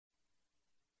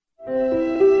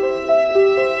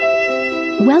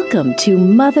Welcome to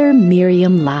Mother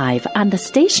Miriam Live on the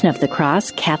Station of the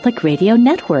Cross Catholic Radio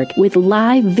Network with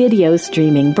live video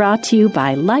streaming brought to you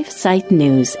by LifeSite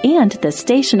News and the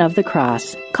Station of the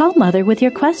Cross. Call Mother with your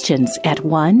questions at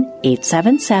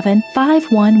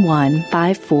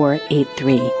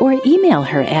 1-877-511-5483 or email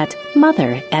her at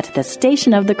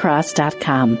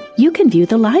mother@thestationofthecross.com. You can view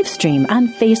the live stream on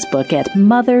Facebook at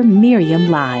Mother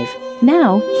Miriam Live.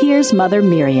 Now, here's Mother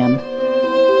Miriam.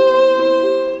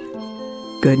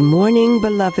 Good morning,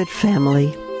 beloved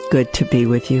family. Good to be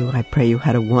with you. I pray you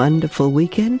had a wonderful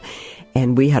weekend,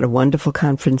 and we had a wonderful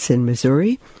conference in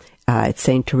Missouri at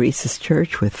St. Teresa's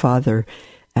Church with Father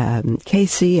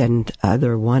Casey and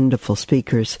other wonderful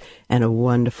speakers and a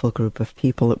wonderful group of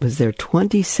people. It was their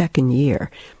 22nd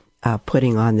year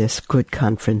putting on this good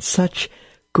conference. Such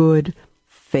good,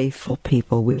 faithful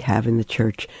people we have in the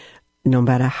church. No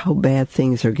matter how bad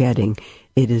things are getting,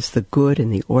 it is the good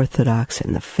and the orthodox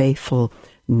and the faithful,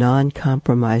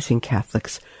 non-compromising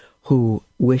Catholics who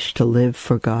wish to live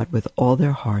for God with all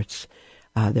their hearts,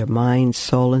 their mind,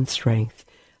 soul, and strength,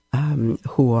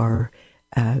 who are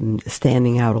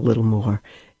standing out a little more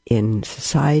in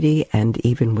society and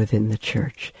even within the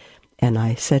church. And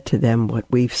I said to them what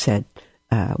we've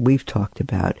talked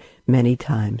about many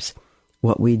times,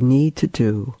 what we need to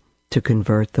do to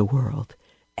convert the world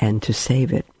and to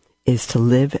save it is to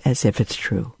live as if it's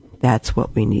true. That's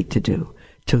what we need to do,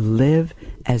 to live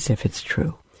as if it's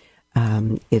true.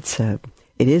 It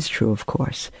is true, of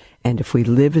course. And if we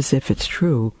live as if it's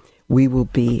true, we will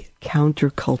be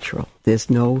countercultural.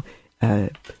 There's no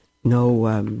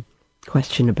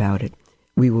question about it.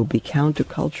 We will be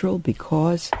countercultural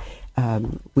because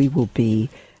we will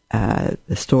be,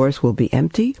 the stores will be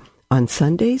empty on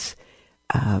Sundays.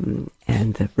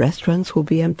 And the restaurants will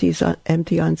be empty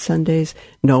on Sundays.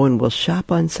 No one will shop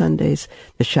on Sundays.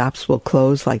 The shops will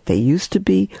close like they used to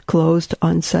be closed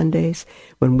on Sundays.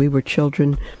 When we were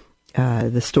children,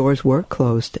 the stores were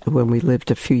closed when we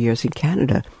lived a few years in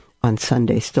Canada on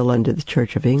Sundays, still under the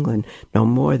Church of England. No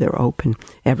more, they're open.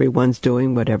 Everyone's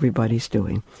doing what everybody's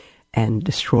doing. And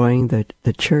destroying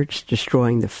the church,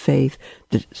 destroying the faith,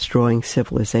 destroying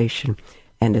civilization,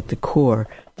 and at the core,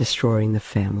 destroying the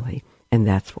family. And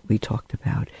that's what we talked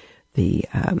about. The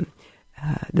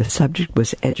subject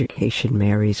was Education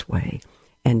Mary's Way.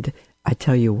 And I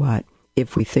tell you what,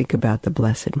 if we think about the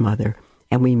Blessed Mother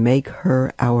and we make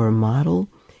her our model,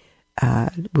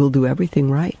 we'll do everything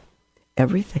right.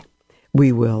 Everything.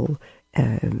 We will,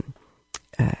 the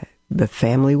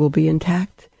family will be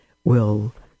intact.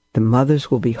 The mothers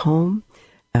will be home.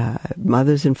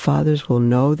 Mothers and fathers will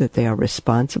know that they are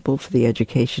responsible for the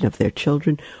education of their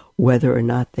children, whether or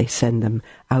not they send them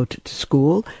out to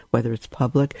school, whether it's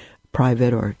public,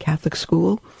 private, or Catholic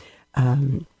school.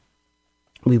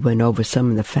 We went over some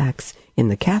of the facts in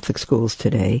the Catholic schools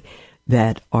today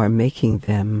that are making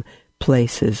them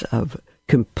places of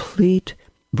complete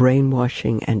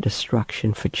brainwashing and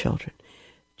destruction for children.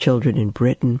 Children in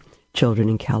Britain, children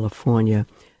in California,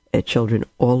 children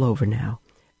all over now.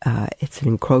 It's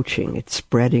encroaching, it's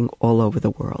spreading all over the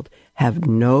world. Have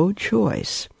no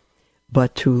choice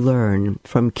but to learn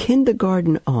from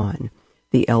kindergarten on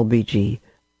the LBGT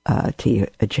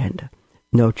agenda.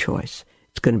 No choice.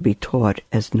 It's going to be taught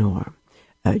as norm.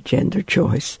 Gender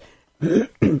choice,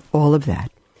 all of that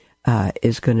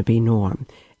is going to be norm.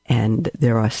 And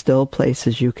there are still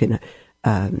places you can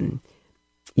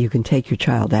take your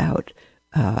child out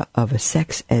of a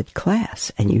sex ed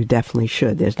class, and you definitely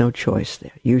should. There's no choice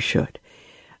there. You should.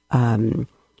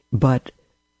 But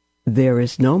there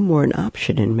is no more an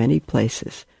option in many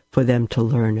places for them to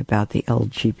learn about the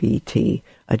LGBT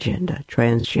agenda,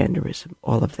 transgenderism,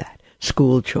 all of that.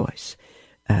 School choice.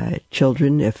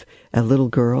 Children, if little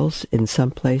girls in some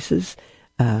places,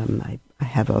 I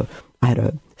had a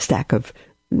stack of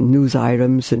news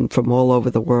items and from all over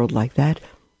the world like that.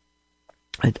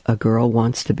 A girl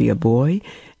wants to be a boy,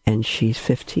 and she's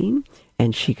 15,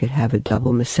 and she could have a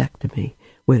double mastectomy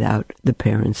without the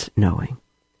parents knowing.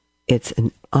 It's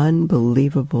an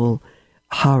unbelievable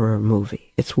horror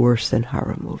movie. It's worse than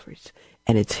horror movies,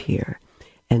 and it's here.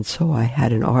 And so I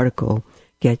had an article,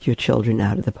 Get Your Children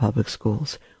Out of the Public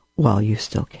Schools While You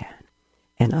Still Can.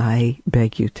 And I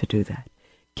beg you to do that.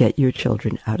 Get your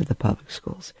children out of the public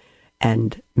schools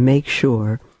and make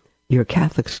sure your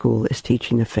Catholic school is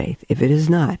teaching the faith. If it is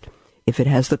not, if it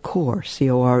has the core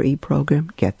CORE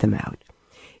program, get them out.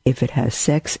 If it has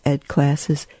sex ed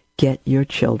classes, get your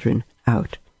children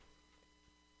out.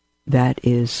 That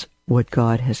is what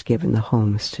God has given the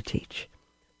homes to teach.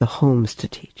 The homes to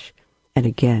teach. And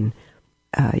again,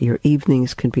 your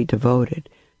evenings can be devoted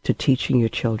to teaching your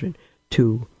children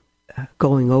to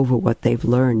going over what they've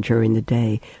learned during the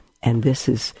day. And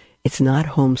it's not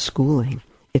homeschooling,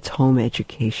 it's home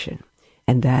education.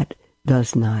 And that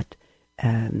does not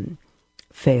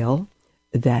fail.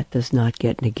 That does not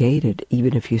get negated,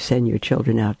 even if you send your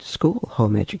children out to school,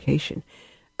 home education.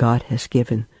 God has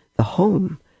given the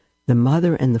home, the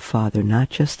mother and the father, not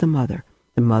just the mother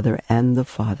and the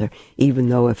father, even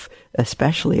though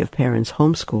especially if parents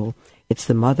homeschool, it's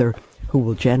the mother who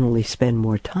will generally spend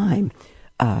more time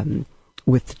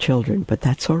with the children, but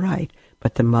that's all right.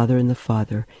 But the mother and the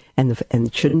father, and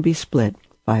it shouldn't be split.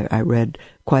 I read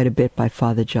quite a bit by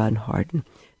Father John Hardin,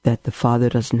 that the father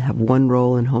doesn't have one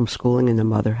role in homeschooling and the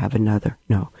mother have another.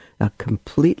 No,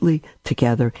 completely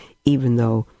together, even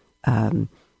though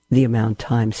the amount of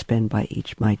time spent by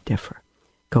each might differ.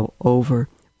 Go over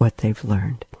what they've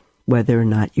learned, whether or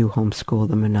not you homeschool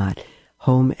them or not.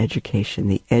 Home education,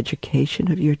 the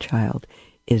education of your child,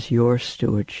 is your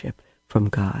stewardship from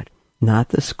God, not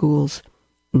the schools,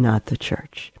 not the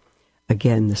church.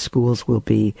 Again, the schools will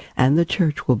be, and the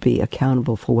church will be,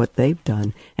 accountable for what they've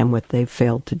done and what they've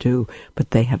failed to do,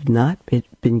 but they have not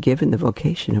been given the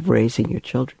vocation of raising your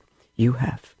children. You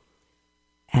have.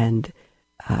 And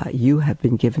you have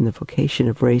been given the vocation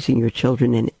of raising your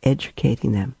children and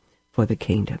educating them for the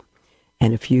kingdom.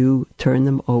 And if you turn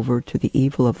them over to the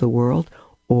evil of the world,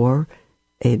 or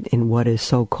in what is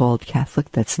so-called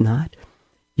Catholic that's not,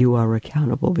 you are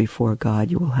accountable before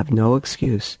God. You will have no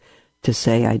excuse to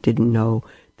say, I didn't know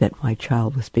that my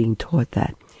child was being taught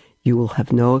that. You will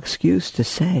have no excuse to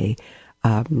say,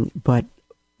 but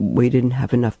we didn't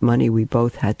have enough money. We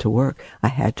both had to work. I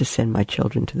had to send my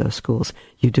children to those schools.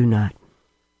 You do not.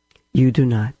 You do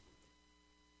not.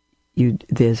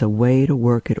 There's a way to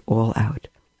work it all out.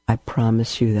 I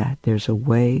promise you that. There's a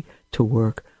way to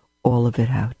work all of it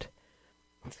out.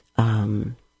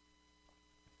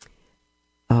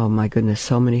 Oh my goodness,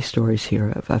 so many stories here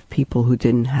of people who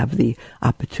didn't have the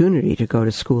opportunity to go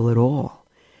to school at all.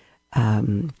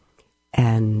 And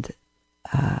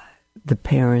the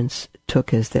parents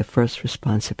took as their first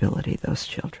responsibility those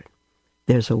children.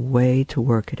 There's a way to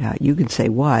work it out. You can say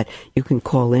what? You can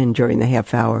call in during the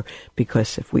half hour,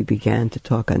 because if we began to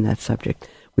talk on that subject,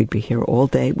 we'd be here all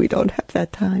day. We don't have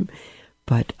that time.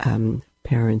 But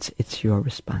parents, it's your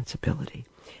responsibility.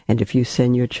 And if you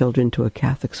send your children to a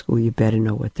Catholic school, you better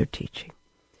know what they're teaching,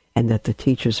 and that the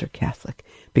teachers are Catholic,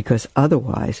 because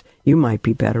otherwise you might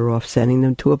be better off sending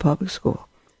them to a public school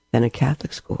than a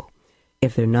Catholic school.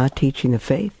 If they're not teaching the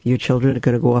faith, your children are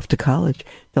going to go off to college.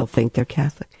 They'll think they're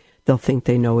Catholic. They'll think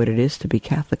they know what it is to be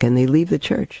Catholic, and they leave the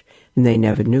church, and they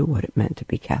never knew what it meant to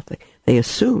be Catholic. They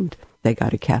assumed they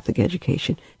got a Catholic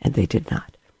education, and they did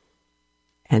not.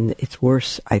 And it's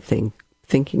worse, I think,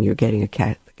 thinking you're getting a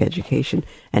Catholic education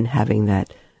and having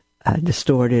that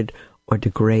distorted or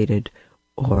degraded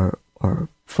or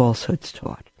falsehoods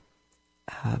taught.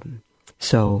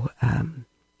 So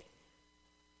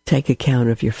take account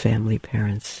of your family,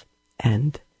 parents,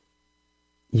 and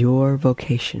your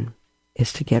vocation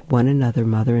is to get one another,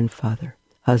 mother and father,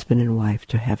 husband and wife,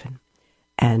 to heaven,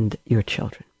 and your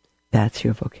children. That's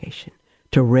your vocation.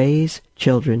 To raise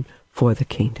children for the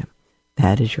kingdom.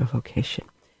 That is your vocation.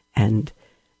 And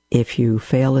if you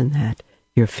fail in that,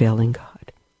 you're failing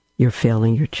God. You're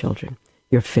failing your children.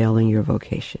 You're failing your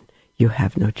vocation. You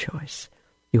have no choice.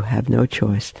 You have no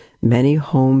choice. Many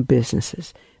home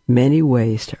businesses, many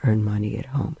ways to earn money at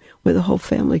home, where the whole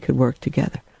family could work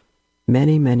together.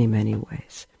 Many, many, many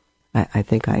ways. I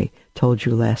think I told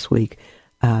you last week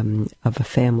of a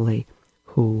family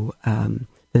who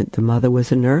the mother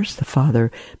was a nurse. The father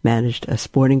managed a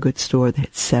sporting goods store. They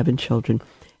had 7 children.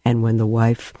 And when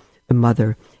the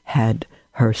mother had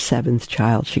her 7th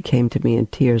child, she came to me in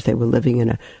tears. They were living in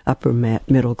an upper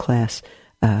middle class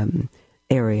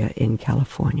area in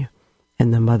California.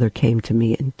 And the mother came to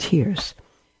me in tears.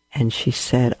 And she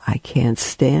said, I can't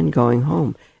stand going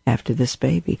home after this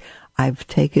baby. I've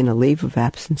taken a leave of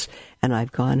absence, and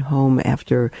I've gone home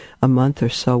after a month or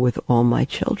so with all my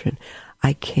children.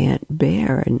 I can't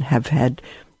bear, and have had,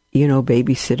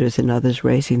 babysitters and others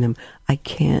raising them. I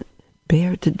can't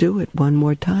bear to do it one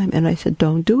more time. And I said,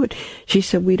 don't do it. She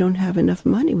said, we don't have enough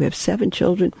money. We have 7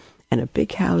 children and a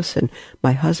big house, and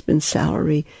my husband's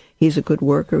salary, he's a good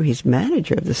worker. He's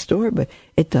manager of the store, but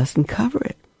it doesn't cover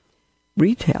it.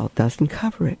 Retail doesn't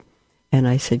cover it. And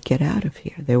I said, get out of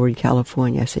here. They were in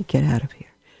California. I said, get out of here.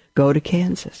 Go to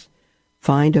Kansas.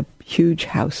 Find a huge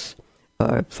house,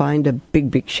 or find a big,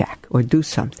 big shack, or do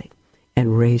something,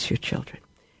 and raise your children.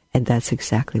 And that's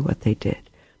exactly what they did.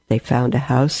 They found a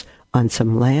house on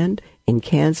some land in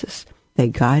Kansas. They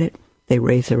got it. They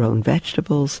raised their own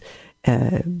vegetables.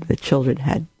 The children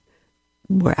had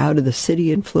were out of the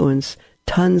city influence,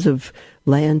 tons of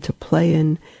land to play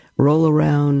in, roll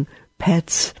around,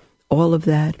 pets, all of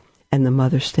that, and the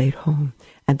mother stayed home.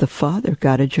 And the father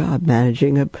got a job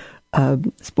managing a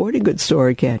sporting goods store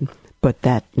again. But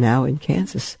that now in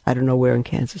Kansas, I don't know where in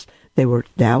Kansas,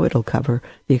 now it'll cover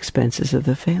the expenses of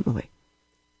the family.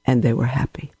 And they were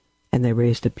happy. And they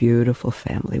raised a beautiful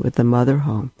family with the mother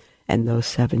home and those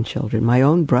 7 children. My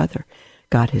own brother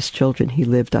got his children. He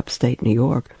lived upstate New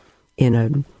York in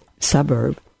a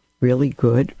suburb, really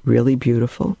good, really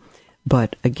beautiful.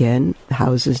 But again,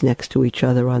 houses next to each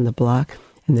other on the block.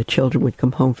 And the children would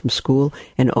come home from school,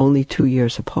 and only 2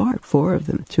 years apart, 4 of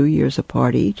them, 2 years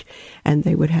apart each, and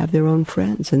they would have their own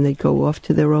friends, and they'd go off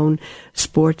to their own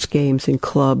sports games and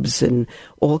clubs and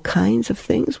all kinds of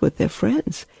things with their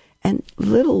friends. And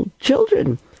little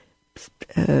children,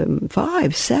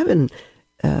 5, 7,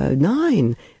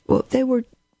 9, well, they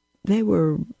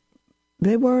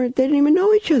didn't even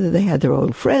know each other. They had their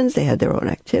own friends, they had their own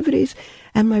activities,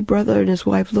 and my brother and his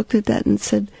wife looked at that and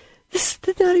said,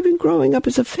 they're not even growing up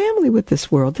as a family with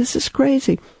this world. This is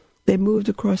crazy. They moved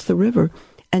across the river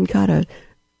and got a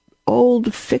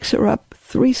old fixer-up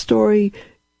 3-story,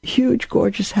 huge,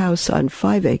 gorgeous house on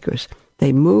 5 acres.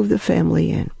 They moved the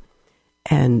family in,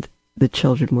 and the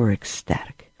children were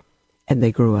ecstatic, and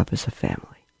they grew up as a family.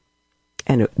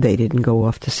 And they didn't go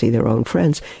off to see their own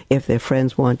friends. If their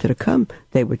friends wanted to come,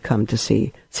 they would come to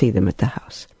see them at the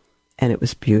house. And it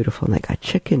was beautiful, and they got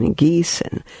chicken and geese,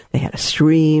 and they had a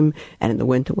stream, and in the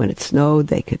winter when it snowed,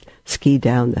 they could ski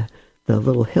down the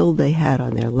little hill they had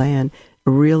on their land.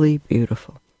 Really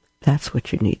beautiful. That's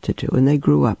what you need to do. And they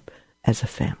grew up as a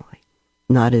family,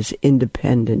 not as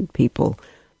independent people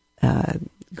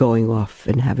going off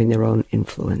and having their own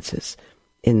influences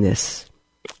in this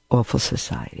awful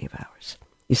society of ours.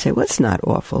 You say, well, it's not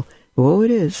awful. Oh, it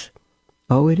is.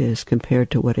 Oh, it is, compared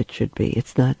to what it should be.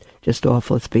 It's not just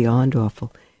awful, it's beyond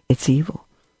awful. It's evil.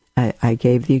 I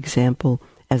gave the example,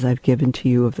 as I've given to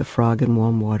you, of the frog in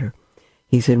warm water.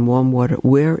 He's in warm water.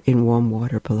 We're in warm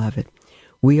water, beloved.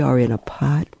 We are in a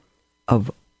pot of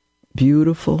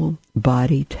beautiful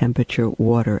body temperature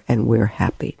water, and we're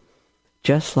happy.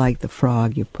 Just like the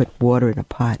frog, you put water in a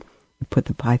pot. You put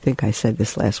the pot, I think I said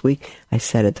this last week. I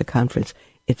said at the conference,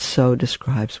 it so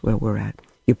describes where we're at.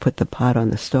 You put the pot on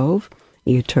the stove.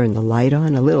 You turn the light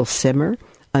on, a little simmer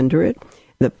under it.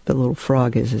 The little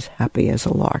frog is as happy as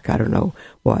a lark. I don't know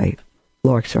why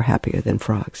larks are happier than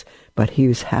frogs, but he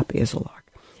was happy as a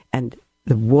lark. And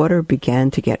the water began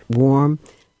to get warm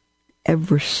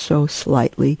ever so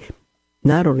slightly.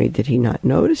 Not only did he not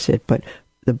notice it, but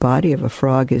the body of a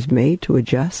frog is made to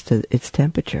adjust to its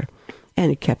temperature.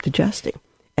 And it kept adjusting.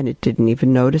 And it didn't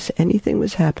even notice anything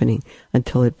was happening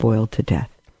until it boiled to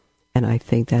death. And I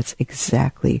think that's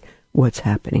exactly what's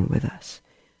happening with us.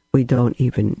 We don't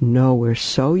even know. We're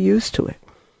so used to it.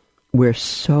 We're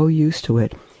so used to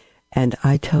it. And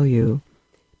I tell you,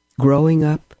 growing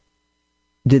up,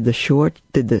 did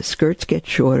the skirts get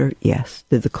shorter? Yes.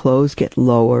 Did the clothes get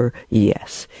lower?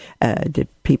 Yes. Did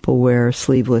people wear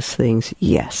sleeveless things?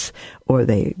 Yes. Or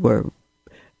they were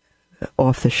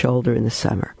off the shoulder in the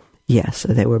summer? Yes.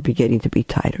 Or they were beginning to be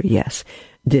tighter? Yes.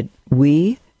 Did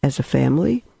we, as a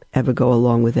family, ever go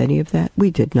along with any of that?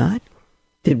 We did not.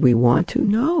 Did we want to?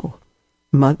 No.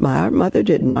 Our mother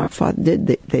didn't. Our father did.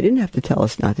 They didn't have to tell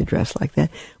us not to dress like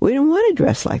that. We didn't want to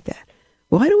dress like that.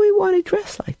 Why do we want to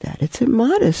dress like that? It's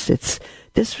immodest. It's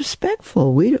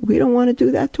disrespectful. We don't want to do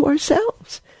that to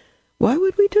ourselves. Why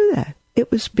would we do that?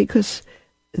 It was because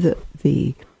the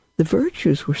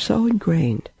virtues were so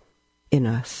ingrained in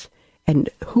us, and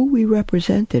who we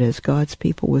represented as God's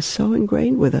people was so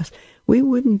ingrained with us. We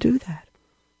wouldn't do that.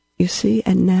 You see,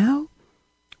 and now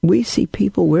we see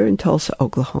people, we're in Tulsa,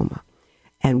 Oklahoma,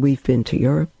 and we've been to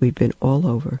Europe, we've been all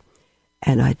over.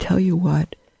 And I tell you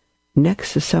what,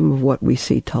 next to some of what we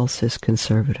see, Tulsa is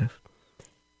conservative.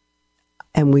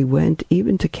 And we went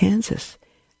even to Kansas.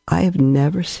 I have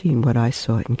never seen what I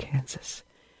saw in Kansas.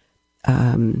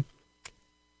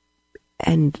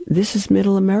 And this is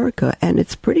Middle America, and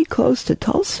it's pretty close to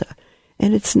Tulsa.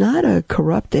 And it's not a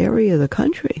corrupt area of the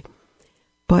country.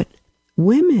 But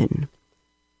women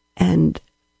and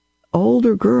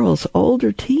older girls,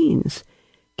 older teens,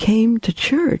 came to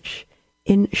church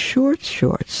in shorts,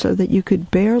 so that you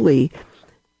could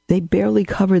they barely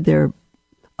covered their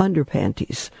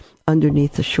underpanties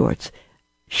underneath the shorts.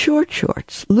 Short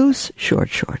shorts, loose short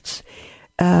shorts.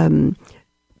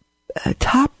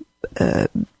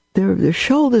 Their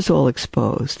shoulders all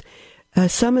exposed.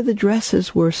 Some of the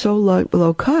dresses were so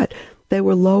low cut, they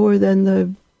were lower than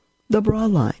the bra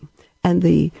line. And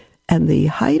the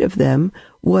height of them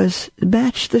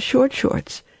matched the short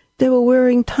shorts. They were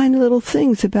wearing tiny little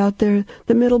things about the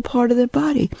middle part of their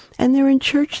body, and they're in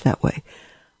church that way.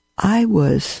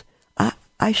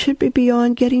 I should be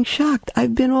beyond getting shocked.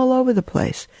 I've been all over the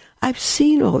place. I've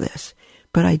seen all this,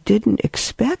 but I didn't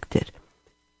expect it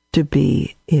to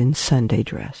be in Sunday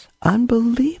dress.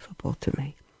 Unbelievable to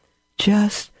me.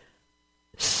 Just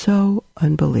so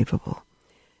unbelievable.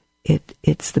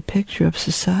 It's the picture of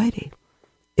society.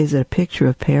 Is it a picture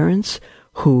of parents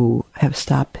who have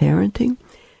stopped parenting?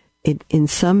 In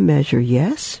some measure,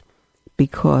 yes,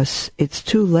 because it's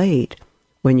too late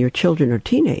when your children are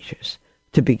teenagers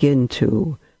to begin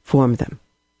to form them.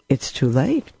 It's too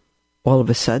late. All of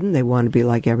a sudden, they want to be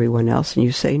like everyone else, and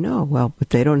you say, no, well,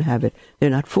 but they don't have it. They're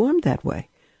not formed that way.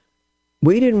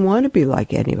 We didn't want to be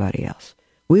like anybody else.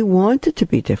 We wanted to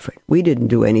be different. We didn't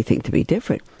do anything to be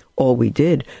different. All we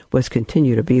did was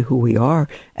continue to be who we are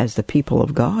as the people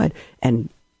of God, and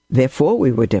therefore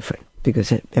we were different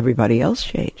because everybody else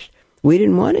changed. We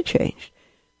didn't want to change.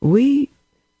 We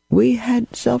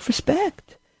had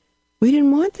self-respect. We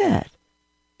didn't want that.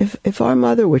 If our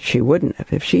mother, which she wouldn't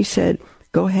have, if she said,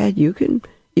 go ahead, you can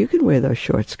wear those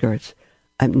short skirts,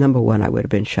 number one, I would have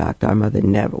been shocked. Our mother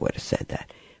never would have said that.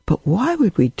 But why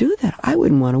would we do that? I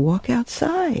wouldn't want to walk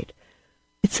outside.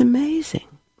 It's amazing.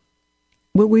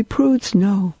 Were we prudes?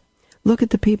 No. Look at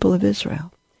the people of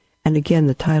Israel. And again,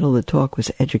 the title of the talk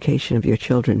was Education of Your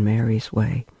Children, Mary's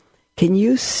Way. Can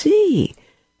you see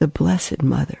the Blessed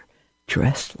Mother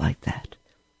dressed like that?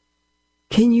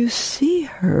 Can you see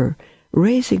her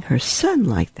raising her son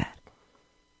like that?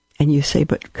 And you say,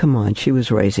 but come on, she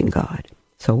was raising God.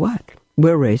 So what?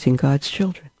 We're raising God's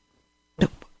children.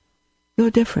 No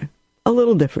different. A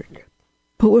little different.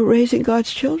 But we're raising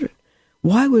God's children.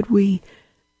 Why would we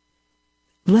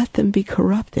let them be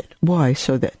corrupted? Why?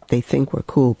 So that they think we're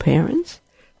cool parents?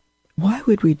 Why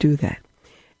would we do that?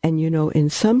 And you know,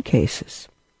 in some cases,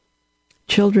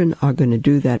 children are going to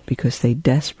do that because they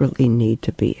desperately need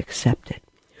to be accepted,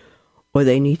 or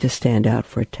they need to stand out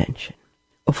for attention,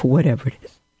 or for whatever it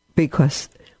is, because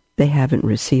they haven't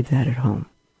received that at home.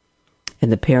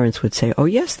 And the parents would say, oh,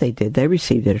 yes, they did. They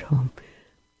received it at home.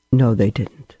 No, they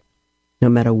didn't. No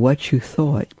matter what you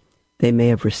thought, they may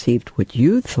have received what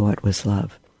you thought was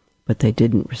love, but they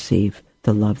didn't receive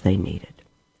the love they needed.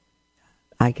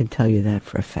 I can tell you that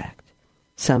for a fact.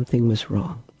 Something was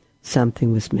wrong.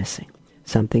 Something was missing.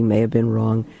 Something may have been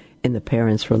wrong in the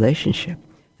parents' relationship.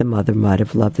 The mother might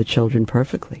have loved the children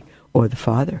perfectly, or the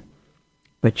father.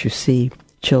 But you see,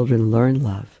 children learn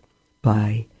love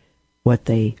by what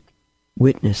they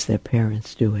witness their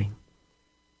parents doing.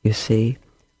 You see,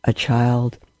 a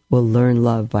child will learn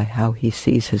love by how he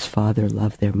sees his father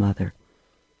love their mother.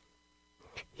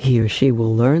 He or she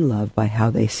will learn love by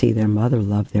how they see their mother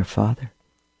love their father.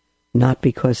 Not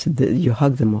because you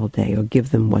hug them all day or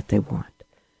give them what they want.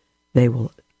 They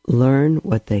will learn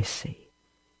what they see.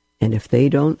 And if they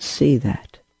don't see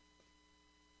that,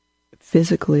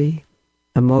 physically,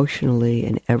 emotionally,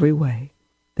 in every way,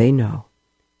 they know,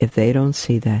 if they don't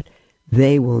see that,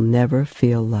 they will never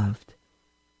feel loved.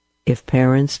 If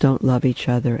parents don't love each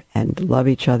other and love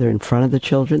each other in front of the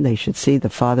children, they should see the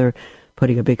father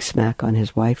putting a big smack on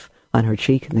his wife, on her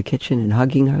cheek in the kitchen and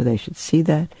hugging her. They should see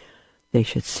that. They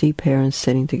should see parents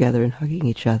sitting together and hugging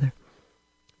each other.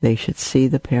 They should see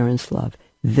the parents' love.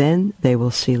 Then they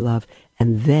will see love,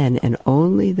 and then, and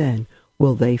only then,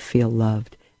 will they feel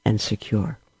loved and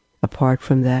secure. Apart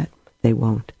from that, they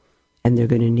won't. And they're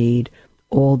going to need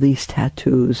all these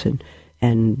tattoos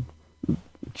and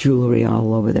jewelry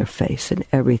all over their face and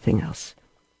everything else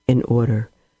in order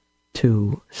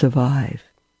to survive,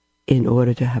 in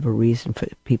order to have a reason for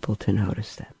people to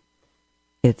notice them.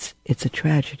 It's a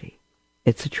tragedy.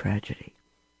 It's a tragedy.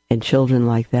 And children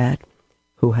like that,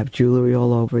 who have jewelry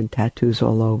all over and tattoos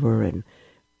all over and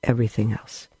everything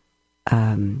else,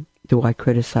 do I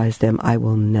criticize them? I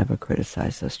will never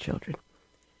criticize those children.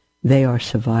 They are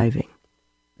surviving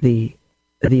the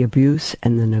abuse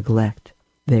and the neglect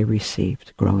they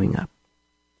received growing up.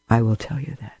 I will tell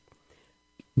you that.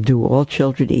 Do all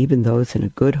children, even those in a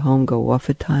good home, go off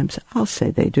at times? I'll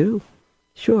say they do.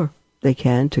 Sure, they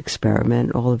can, to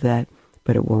experiment, all of that,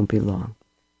 but it won't be long.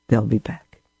 They'll be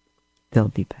back. They'll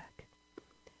be back.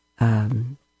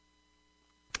 And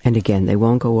again, they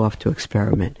won't go off to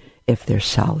experiment if they're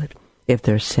solid, if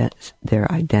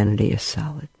their identity is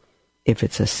solid, if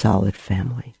it's a solid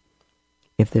family.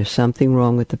 If there's something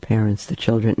wrong with the parents, the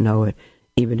children know it,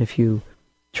 even if you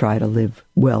try to live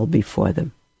well before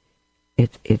them.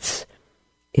 It's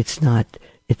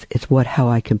how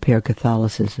I compare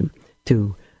Catholicism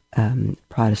to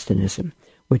Protestantism,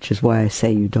 which is why I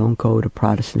say you don't go to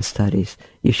Protestant studies.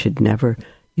 You should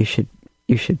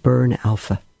burn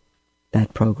alpha.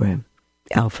 that program,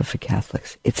 Alpha for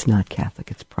Catholics. It's not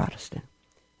Catholic, it's Protestant.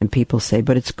 And people say,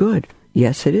 but it's good.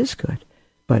 Yes, it is good,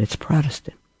 but it's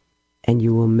Protestant. And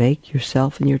you will make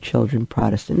yourself and your children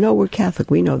Protestant. No, we're Catholic.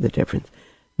 We know the difference.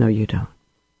 No, you don't.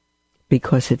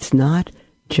 Because it's not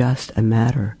just a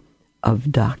matter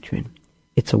of doctrine.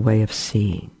 It's a way of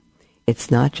seeing.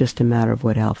 It's not just a matter of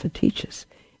what Alpha teaches.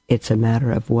 It's a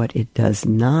matter of what it does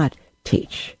not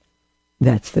teach.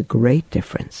 That's the great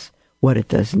difference. What it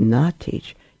does not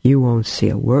teach, you won't see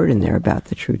a word in there about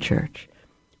the true church,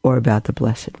 or about the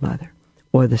Blessed Mother,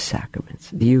 or the sacraments,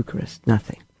 the Eucharist,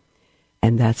 nothing.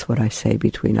 And that's what I say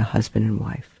between a husband and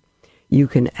wife. You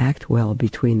can act well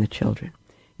between the children.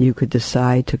 You could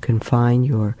decide to confine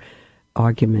your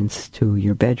arguments to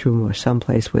your bedroom or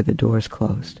someplace where the door's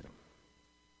closed.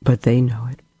 But they know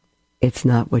it. It's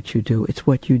not what you do, it's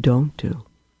what you don't do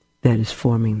that is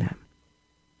forming them.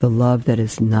 The love that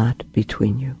is not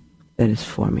between you that is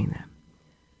forming them.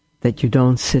 That you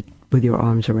don't sit with your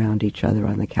arms around each other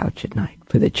on the couch at night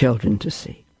for the children to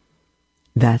see.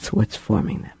 That's what's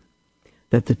forming them.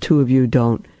 That the two of you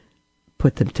don't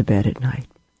put them to bed at night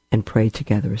and pray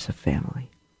together as a family.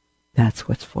 That's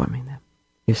what's forming them.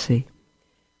 You see?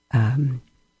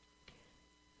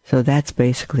 So that's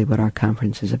basically what our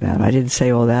conference is about. I didn't say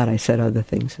all that. I said other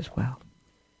things as well.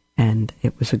 And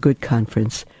it was a good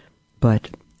conference, but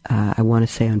I want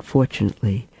to say,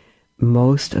 unfortunately,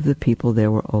 most of the people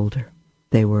there were older.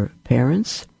 They were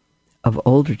parents of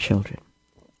older children,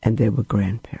 and they were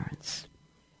grandparents.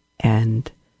 And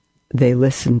they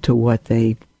listened to what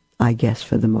they, I guess,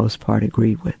 for the most part,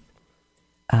 agreed with,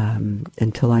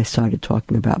 until I started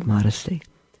talking about modesty.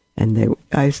 And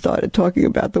I started talking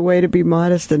about the way to be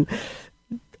modest, and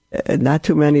not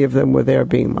too many of them were there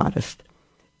being modest.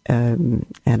 And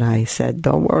I said,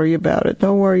 don't worry about it.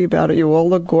 Don't worry about it. You all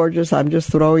look gorgeous. I'm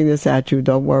just throwing this at you.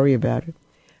 Don't worry about it.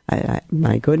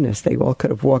 My goodness, they all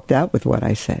could have walked out with what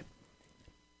I said.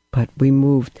 But we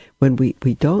moved. When we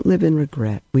don't live in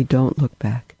regret, we don't look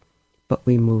back, but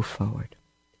we move forward.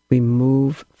 We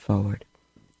move forward.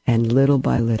 And little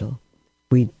by little,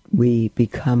 we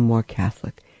become more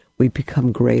Catholic. We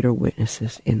become greater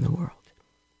witnesses in the world.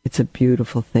 It's a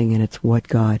beautiful thing, and it's what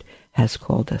God has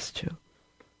called us to.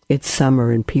 It's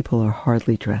summer, and people are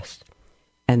hardly dressed.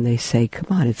 And they say, come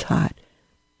on, it's hot.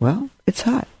 Well, it's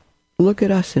hot. Look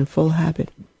at us in full habit.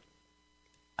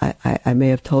 I may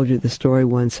have told you the story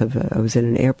once of I was in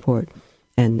an airport,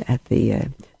 and at the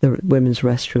women's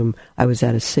restroom, I was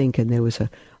at a sink, and there was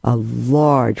a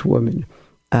large woman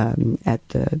at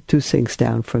 2 sinks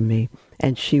down from me,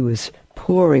 and she was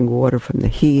pouring water from the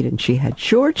heat, and she had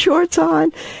short shorts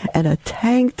on and a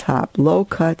tank top,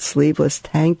 low-cut, sleeveless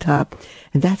tank top,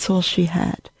 and that's all she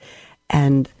had.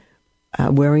 And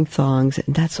wearing thongs,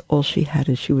 and that's all she had,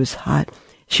 and she was hot.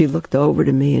 She looked over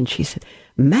to me, and she said,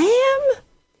 "Ma'am,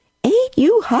 ain't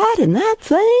you hot in that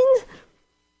thing?"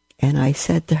 And I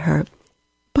said to her,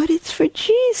 "But it's for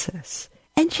Jesus."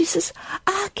 And she says,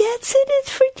 "I gets it,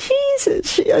 it's for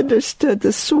Jesus." She understood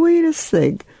the sweetest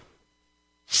thing.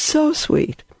 So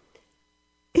sweet.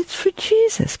 It's for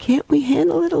Jesus. Can't we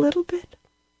handle it a little bit?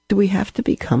 Do we have to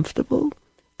be comfortable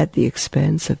at the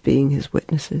expense of being his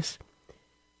witnesses?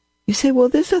 You say, well,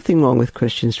 there's nothing wrong with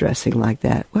Christians dressing like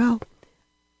that. Well,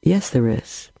 yes, there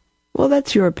is. Well,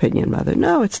 that's your opinion, Mother.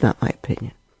 No, it's not my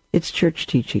opinion. It's church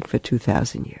teaching for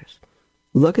 2,000 years.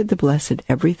 Look at the Blessed,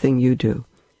 everything you do.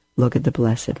 Look at the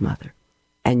Blessed Mother.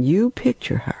 And you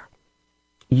picture her.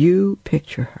 You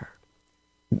picture her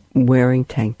wearing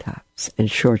tank tops and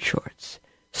short shorts,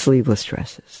 sleeveless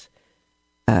dresses,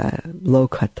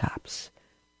 low-cut tops,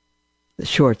 the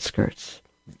short skirts.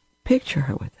 Picture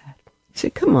her with that. You say,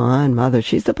 come on, Mother,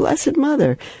 she's the Blessed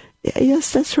Mother.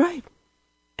 Yes, that's right.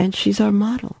 And she's our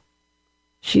model.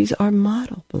 She's our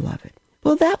model, beloved.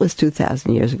 Well, that was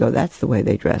 2,000 years ago. That's the way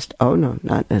they dressed. Oh, no,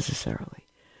 not necessarily.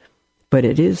 But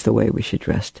it is the way we should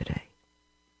dress today.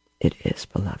 It is,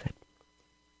 beloved.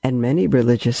 And many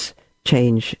religious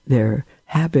change their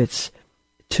habits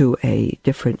to a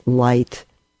different light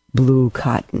blue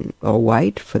cotton or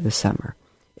white for the summer.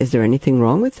 Is there anything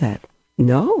wrong with that?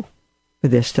 No.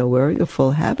 But they're still wearing a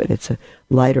full habit. It's a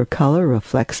lighter color,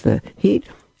 reflects the heat.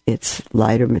 It's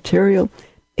lighter material.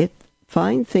 It's a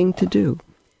fine thing to do.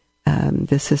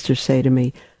 The sisters say to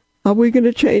me, are we going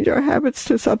to change our habits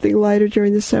to something lighter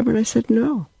during the summer? And I said,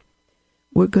 no.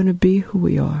 We're going to be who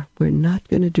we are. We're not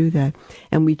going to do that.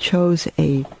 And we chose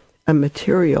a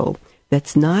material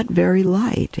that's not very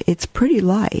light. It's pretty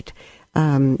light.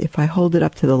 If I hold it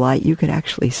up to the light, you could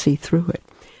actually see through it.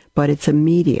 But it's a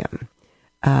medium,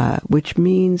 which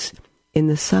means in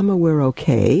the summer we're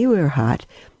okay, we're hot,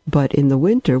 but in the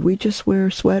winter we just wear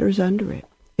sweaters under it.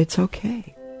 It's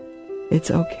okay. It's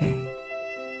okay.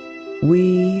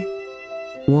 We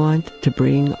want to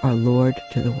bring our Lord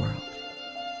to the world.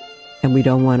 And we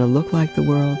don't want to look like the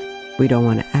world. We don't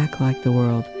want to act like the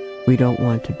world. We don't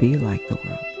want to be like the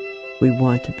world. We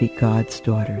want to be God's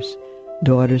daughters,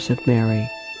 daughters of Mary.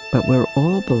 But we're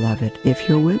all, beloved, if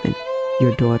you're women,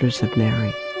 you're daughters of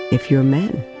Mary. If you're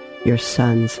men, you're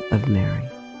sons of Mary.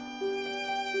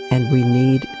 And we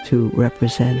need to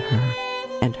represent her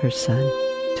and her son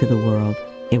to the world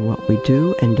in what we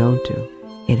do and don't do,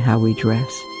 in how we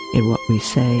dress, in what we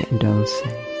say and don't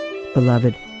say.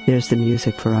 Beloved, there's the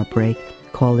music for our break.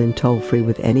 Call in toll-free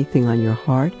with anything on your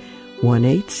heart,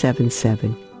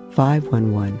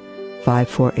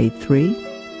 1-877-511-5483,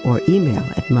 or email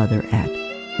at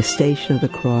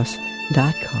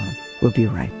mother@thestationofthecross.com. We'll be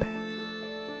right back.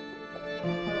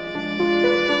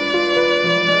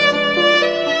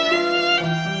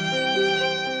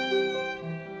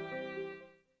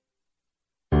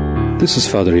 This is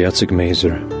Father Jacek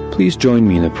Mazer. Please join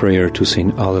me in a prayer to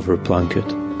St. Oliver Plunkett,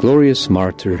 glorious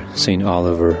martyr, St.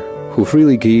 Oliver, who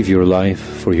freely gave your life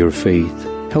for your faith.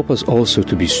 Help us also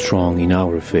to be strong in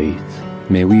our faith.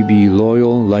 May we be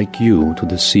loyal like you to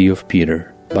the See of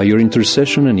Peter. By your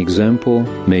intercession and example,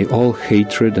 may all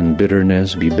hatred and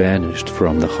bitterness be banished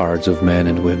from the hearts of men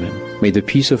and women. May the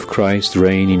peace of Christ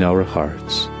reign in our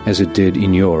hearts, as it did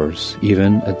in yours,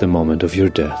 even at the moment of your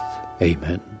death.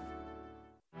 Amen.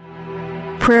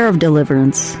 Prayer of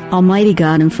Deliverance. Almighty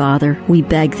God and Father, we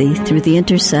beg Thee, through the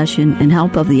intercession and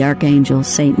help of the archangels,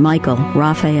 Saint Michael,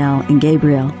 Raphael, and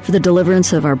Gabriel, for the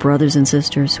deliverance of our brothers and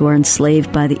sisters who are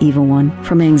enslaved by the evil one,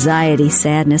 from anxiety,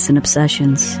 sadness, and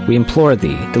obsessions. We implore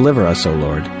Thee, deliver us, O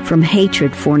Lord. From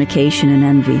hatred, fornication, and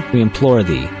envy. We implore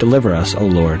Thee, deliver us, O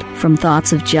Lord. From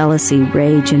thoughts of jealousy,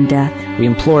 rage, and death. We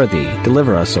implore Thee,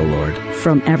 deliver us, O Lord.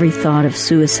 From every thought of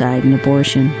suicide and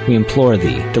abortion. We implore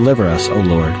Thee, deliver us, O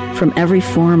Lord. From every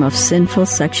form of sinful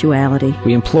sexuality.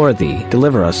 We implore Thee,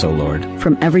 deliver us, O Lord.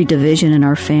 From every division in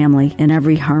our family and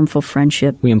every harmful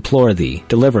friendship. We implore Thee,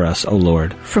 deliver us, O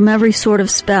Lord. From every sort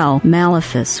of spell,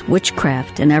 malefice,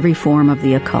 witchcraft, and every form of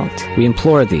the occult. We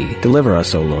implore Thee, deliver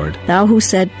us, O Lord. Thou who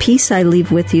said, Peace I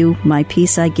leave with you, my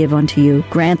peace I give unto you,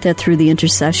 grant that through the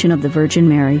intercession of the Virgin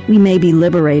Mary, we may be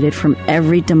liberated from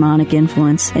every demonic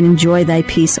influence and enjoy Thy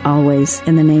peace always.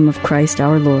 In the name of Christ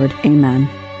our Lord. Amen.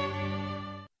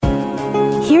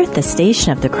 Here at the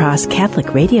Station of the Cross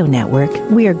Catholic Radio Network,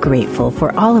 we are grateful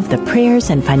for all of the prayers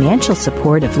and financial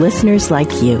support of listeners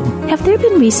like you. Have there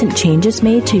been recent changes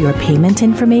made to your payment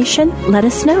information? Let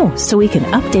us know so we can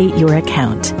update your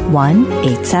account.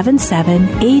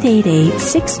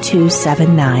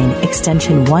 1-877-888-6279,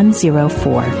 extension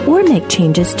 104, or make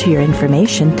changes to your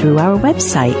information through our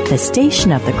website,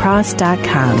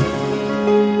 thestationofthecross.com.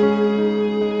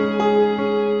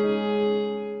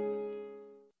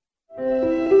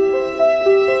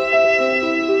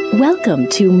 Welcome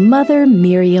to Mother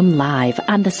Miriam Live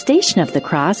on the Station of the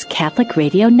Cross Catholic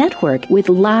Radio Network, with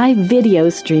live video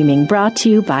streaming brought to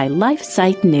you by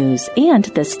LifeSite News and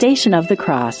the Station of the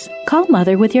Cross. Call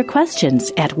Mother with your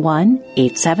questions at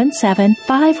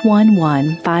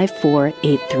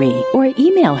 1-877-511-5483 or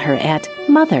email her at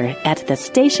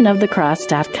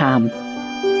mother@thestationofthecross.com.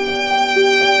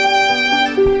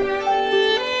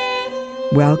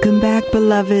 Welcome back,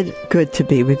 beloved. Good to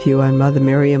be with you on Mother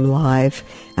Miriam Live.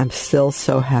 I'm still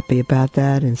so happy about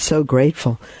that and so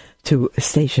grateful to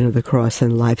Station of the Cross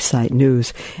and LifeSite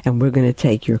News. And we're going to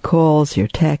take your calls, your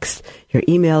texts, your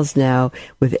emails now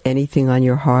with anything on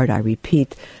your heart. I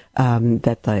repeat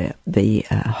that the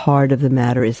heart of the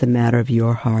matter is the matter of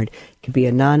your heart. It can be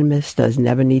anonymous, does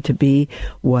never need to be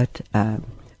what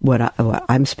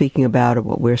I'm speaking about or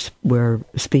what we're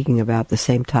speaking about, the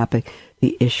same topic.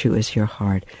 The issue is your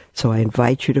heart. So I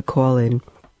invite you to call in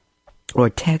or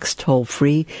text toll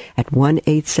free at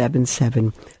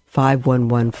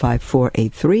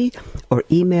 1-877-511-5483 or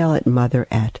email at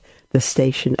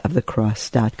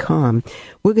mother@thestationofthecross.com.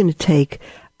 We're going to take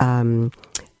a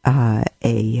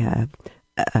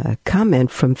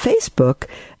comment from Facebook.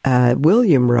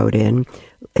 William wrote in,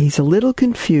 he's a little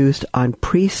confused on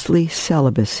priestly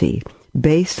celibacy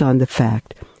based on the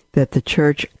fact that the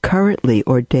Church currently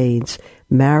ordains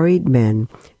married men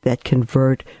that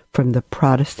convert from the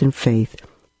Protestant faith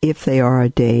if they are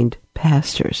ordained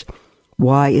pastors.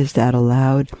 Why is that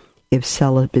allowed if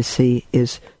celibacy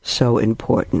is so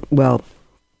important? Well,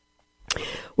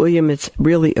 William, it's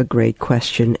really a great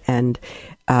question, and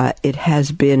it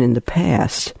has been in the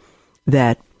past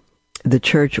that the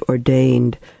Church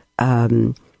ordained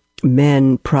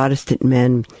men, Protestant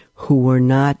men, who were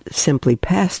not simply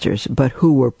pastors, but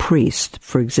who were priests.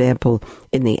 For example,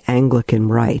 in the Anglican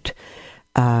Rite,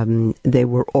 They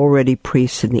were already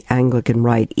priests in the Anglican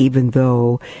Rite, even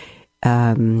though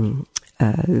the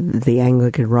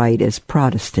Anglican Rite is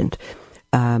Protestant.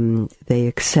 They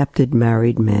accepted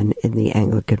married men in the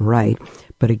Anglican Rite,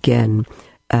 but again,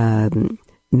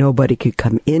 nobody could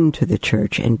come into the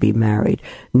church and be married.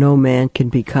 No man can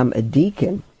become a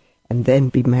deacon and then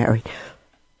be married.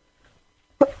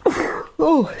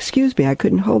 Oh, excuse me, I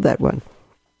couldn't hold that one.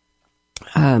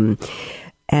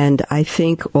 And I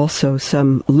think also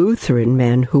some Lutheran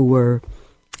men who were,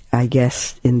 I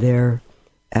guess, in their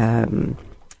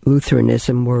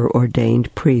Lutheranism were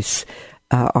ordained priests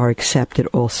are accepted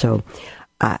also.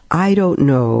 I don't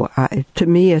know. To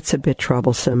me, it's a bit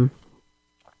troublesome.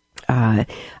 I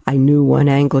know one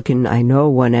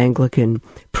Anglican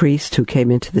priest who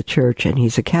came into the church, and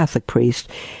he's a Catholic priest,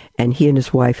 and he and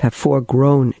his wife have 4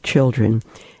 grown children.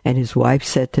 And his wife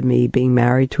said to me, being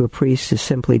married to a priest is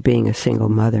simply being a single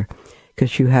mother,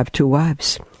 because you have 2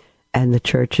 wives, and the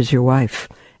church is your wife.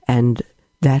 And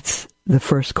that's the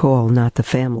first call, not the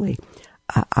family.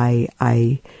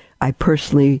 I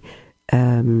personally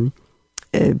don't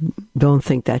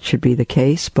think that should be the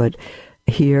case, but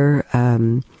here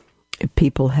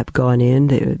people have gone in.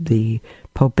 The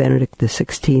Pope Benedict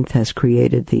XVI has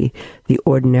created the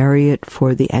ordinariate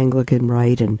for the Anglican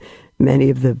Rite, and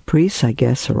many of the priests, I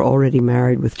guess, are already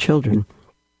married with children,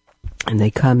 and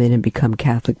they come in and become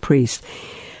Catholic priests.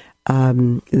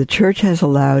 The church has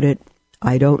allowed it.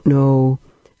 I don't know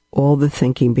all the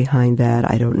thinking behind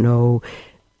that. I don't know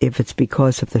if it's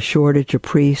because of the shortage of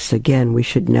priests. Again, we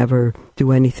should never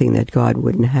do anything that God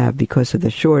wouldn't have because of the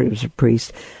shortage of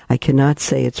priests. I cannot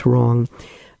say it's wrong,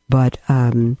 but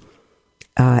and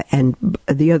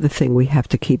the other thing we have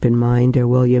to keep in mind, dear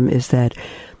William, is that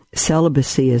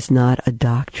celibacy is not a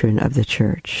doctrine of the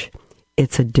church.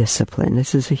 It's a discipline.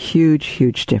 This is a huge,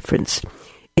 huge difference.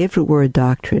 If it were a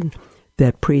doctrine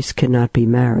that priests cannot be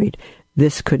married,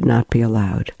 this could not be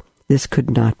allowed. This could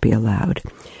not be allowed.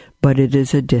 But it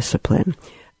is a discipline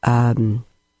that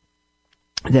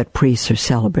priests are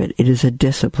celibate. It is a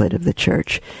discipline of the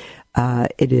church.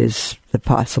 It is the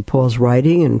Apostle Paul's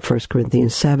writing in 1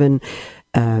 Corinthians 7.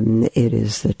 It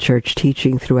is the church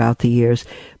teaching throughout the years,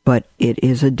 but it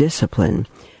is a discipline.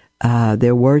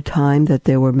 There were times that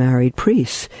there were married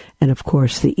priests, and of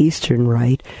course the Eastern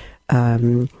Rite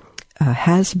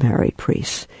has married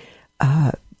priests.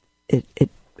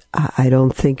 I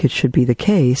don't think it should be the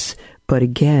case, but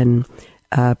again,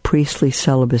 priestly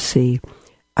celibacy,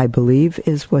 I believe,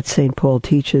 is what St. Paul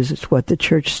teaches. It's what the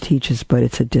church teaches, but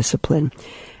it's a discipline.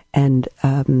 And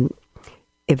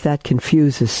if that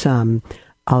confuses some,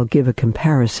 I'll give a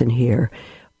comparison here,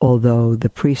 although the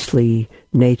priestly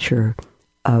nature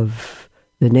of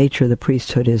the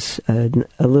priesthood is a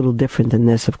little different than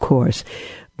this, of course.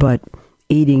 But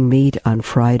eating meat on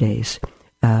Fridays,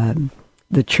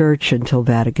 the church until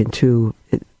Vatican II,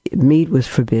 meat was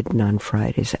forbidden on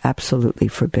Fridays, absolutely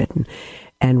forbidden.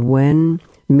 And when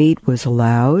meat was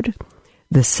allowed,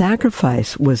 the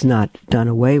sacrifice was not done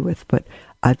away with. But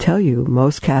I tell you,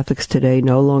 most Catholics today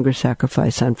no longer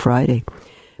sacrifice on Friday,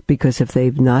 because if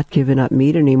they've not given up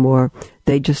meat anymore,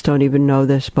 they just don't even know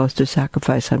they're supposed to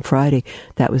sacrifice on Friday.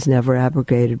 That was never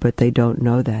abrogated, but they don't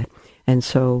know that. And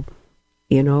so,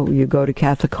 you go to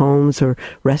Catholic homes or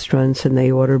restaurants and they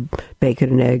order bacon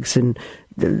and eggs and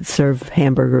serve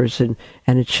hamburgers, and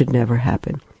it should never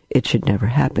happen. It should never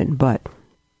happen. But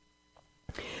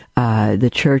the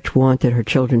church wanted her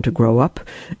children to grow up,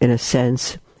 in a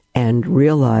sense, and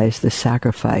realize the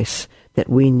sacrifice that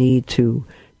we need to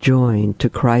join to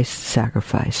Christ's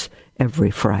sacrifice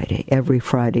every Friday. Every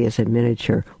Friday is a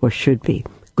miniature, or should be,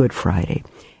 Good Friday.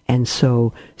 And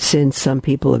so, since some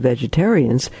people are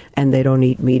vegetarians and they don't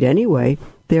eat meat anyway,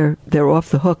 they're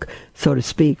off the hook, so to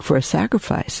speak, for a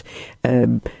sacrifice.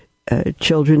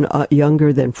 Children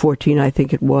younger than 14, I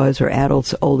think it was, or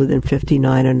adults older than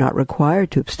 59 are not required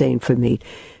to abstain from meat.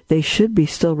 They should be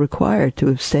still required to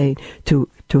abstain, to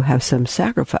have some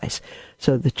sacrifice.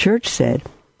 So the church said,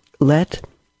 let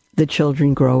the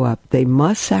children grow up. They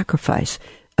must sacrifice.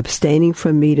 Abstaining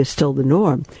from meat is still the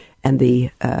norm. And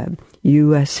the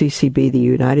USCCB, the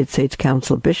United States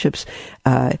Council of Bishops,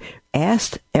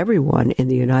 asked everyone in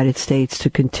the United States to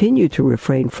continue to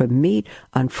refrain from meat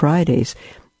on Fridays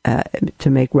to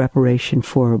make reparation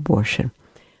for abortion.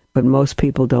 But most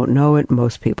people don't know it.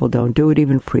 Most people don't do it.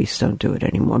 Even priests don't do it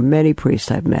anymore. Many priests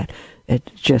I've met,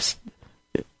 it's just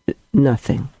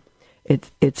nothing.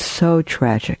 It's so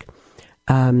tragic.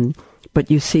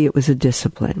 But you see, it was a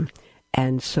discipline.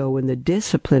 And so when the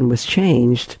discipline was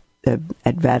changed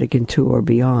at Vatican II or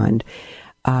beyond,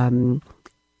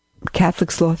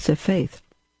 Catholics lost their faith.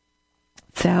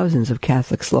 thousands of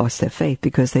Catholics lost their faith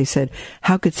because they said,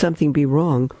 how could something be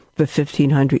wrong for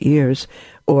 1,500 years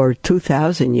or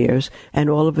 2,000 years and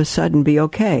all of a sudden be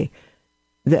okay?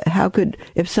 How could,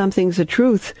 if something's a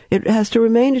truth, it has to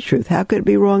remain a truth. How could it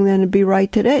be wrong then and be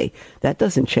right today? That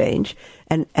doesn't change.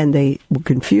 And they were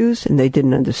confused and they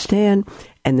didn't understand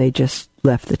and they just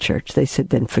left the church. They said,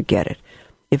 then forget it.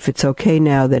 If it's okay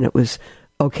now, then it was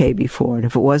okay before. And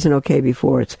if it wasn't okay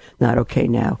before, it's not okay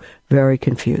now. Very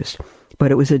confused.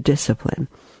 But it was a discipline.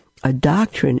 A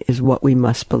doctrine is what we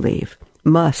must believe.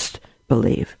 Must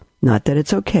believe. Not that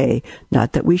it's okay,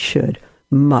 not that we should.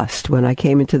 Must. When I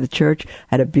came into the church, I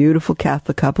had a beautiful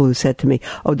Catholic couple who said to me,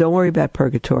 oh, don't worry about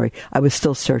purgatory. I was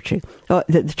still searching. Oh,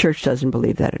 the church doesn't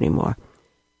believe that anymore.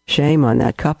 Shame on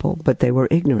that couple, but they were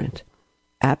ignorant.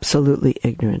 Absolutely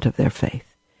ignorant of their faith.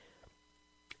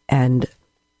 And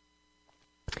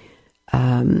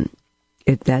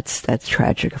that's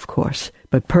tragic, of course.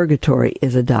 But purgatory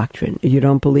is a doctrine. You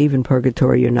don't believe in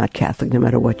purgatory, you're not Catholic, no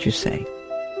matter what you say.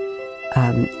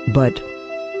 But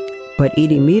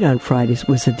eating meat on Fridays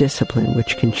was a discipline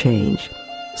which can change.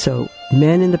 So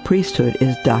men in the priesthood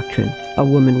is doctrine. A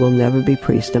woman will never be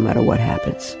priest no matter what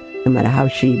happens, no matter how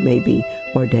she may be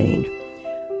ordained.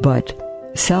 But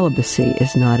celibacy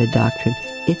is not a doctrine.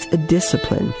 It's a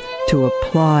discipline to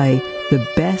apply the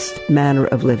best manner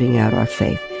of living out our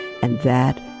faith. And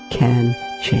that can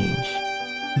change.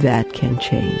 That can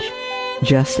change.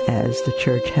 Just as the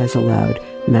church has allowed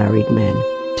married men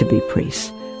to be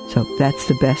priests. So that's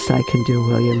the best I can do,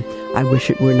 William. I wish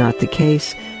it were not the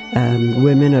case.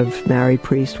 Women of married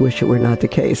priests wish it were not the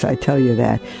case. I tell you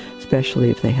that, especially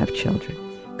if they have children.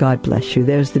 God bless you.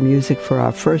 There's the music for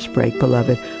our first break,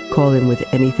 beloved. Call in with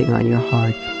anything on your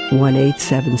heart.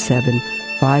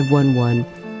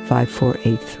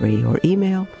 1-877-511-5483 or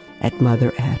email at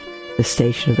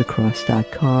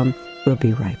mother@thestationofthecross.com. We'll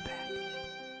be right back.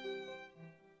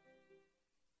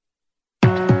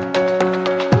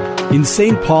 In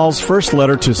St. Paul's first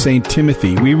letter to St.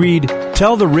 Timothy, we read,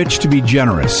 "Tell the rich to be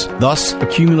generous, thus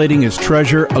accumulating as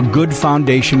treasure a good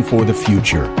foundation for the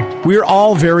future." We are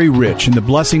all very rich in the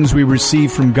blessings we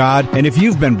receive from God, and if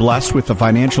you've been blessed with the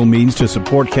financial means to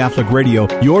support Catholic Radio,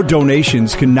 your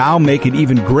donations can now make an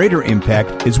even greater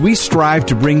impact as we strive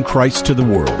to bring Christ to the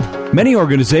world. Many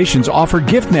organizations offer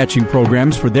gift matching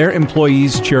programs for their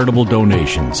employees' charitable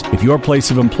donations. If your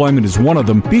place of employment is one of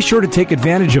them, be sure to take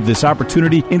advantage of this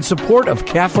opportunity in support of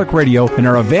Catholic Radio and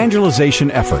our evangelization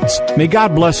efforts. May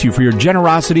God bless you for your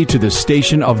generosity to the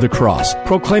Station of the Cross,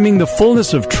 proclaiming the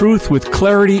fullness of truth with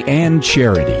clarity and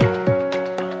charity.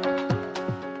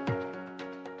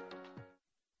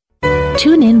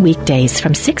 Tune in weekdays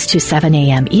from 6 to 7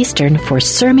 a.m. Eastern for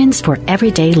Sermons for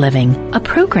Everyday Living, a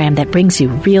program that brings you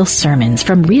real sermons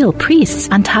from real priests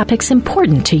on topics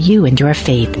important to you and your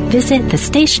faith. Visit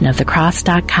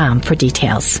thestationofthecross.com for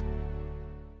details.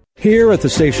 Here at the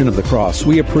Station of the Cross,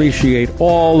 we appreciate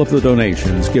all of the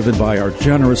donations given by our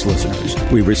generous listeners.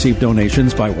 We receive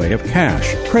donations by way of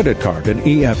cash, credit card, and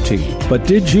EFT. But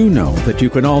did you know that you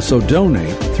can also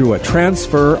donate through a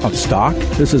transfer of stock?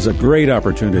 This is a great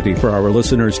opportunity for our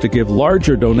listeners to give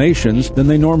larger donations than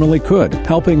they normally could,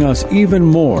 helping us even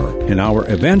more in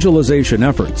our evangelization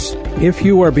efforts. If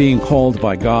you are being called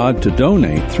by God to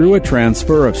donate through a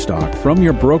transfer of stock from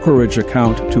your brokerage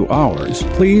account to ours,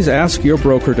 please ask your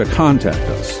broker to contact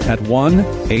us at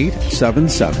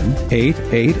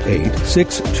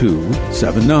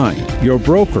 1-877-888-6279. Your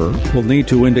broker will need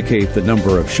to indicate the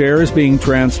number of shares being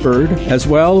transferred as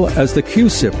well as the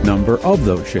QSIP number of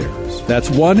those shares. That's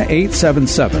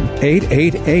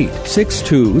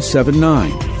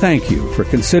 1-877-888-6279. Thank you for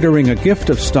considering a gift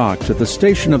of stock to the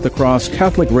Station of the Cross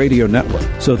Catholic Radio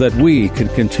Network so that we can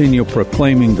continue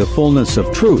proclaiming the fullness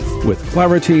of truth with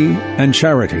clarity and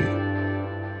charity.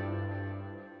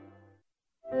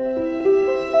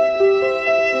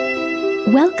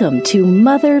 Welcome to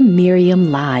Mother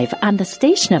Miriam Live on the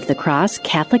Station of the Cross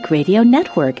Catholic Radio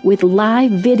Network with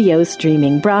live video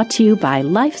streaming brought to you by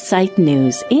LifeSite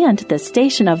News and the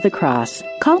Station of the Cross.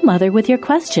 Call Mother with your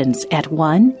questions at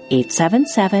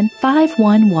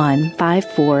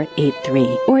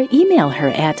 1-877-511-5483 or email her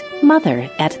at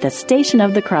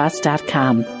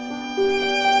mother@thestationofthecross.com.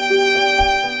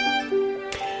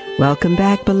 Welcome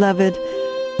back, beloved.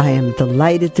 I am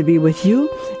delighted to be with you,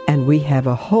 and we have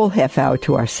a whole half hour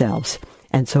to ourselves.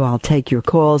 And so I'll take your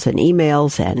calls and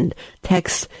emails and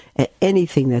texts,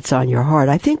 anything that's on your heart.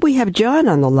 I think we have John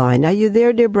on the line. Are you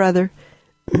there, dear brother?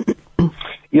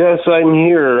 Yes, I'm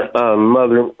here,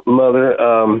 Mother.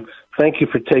 Thank you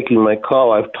for taking my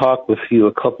call. I've talked with you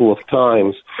a couple of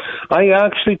times. I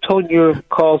actually told your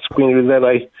call screener that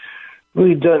I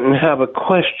really didn't have a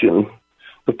question.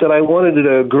 but that I wanted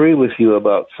to agree with you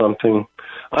about something.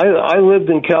 I lived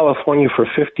in California for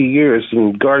 50 years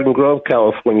in Garden Grove,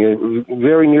 California,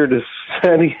 very near to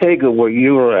San Diego where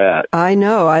you were at. I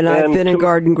know, and I've been in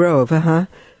Garden Grove, Yeah,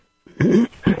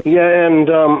 and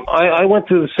I went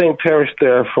to the same parish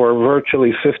there for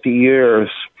virtually 50 years.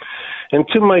 And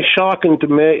to my shock and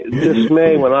dismay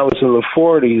when I was in the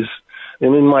 40s,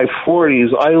 and in my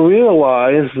 40s, I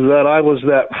realized that I was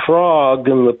that frog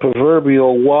in the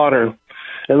proverbial water,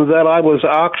 and that I was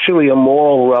actually a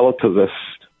moral relativist.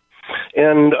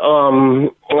 And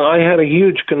I had a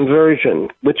huge conversion,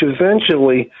 which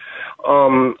eventually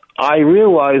I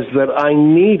realized that I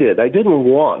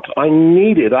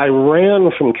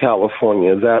ran from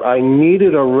California, that I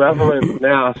needed a reverent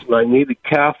mass, and I needed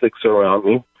Catholics around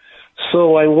me.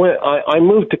 So I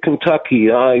moved to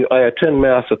Kentucky. I attend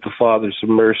Mass at the Fathers of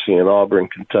Mercy in Auburn,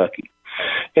 Kentucky.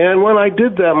 And when I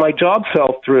did that, my job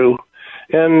fell through,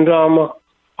 and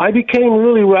I became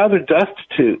really rather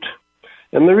destitute.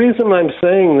 And the reason I'm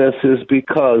saying this is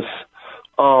because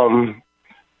I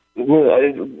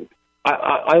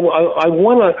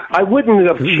wouldn't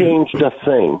have changed a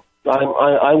thing.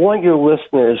 I want your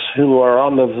listeners who are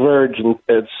on the verge and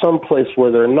at some place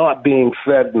where they're not being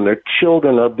fed and their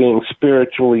children are being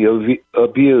spiritually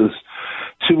abused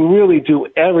to really do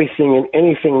everything and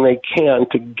anything they can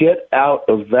to get out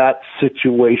of that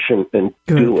situation and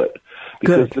do it.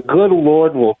 Because the good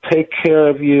Lord will take care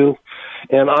of you.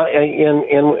 And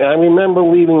I remember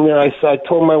leaving there. I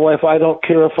told my wife, I don't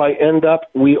care if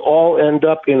we all end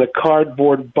up in a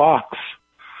cardboard box.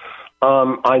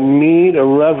 I need a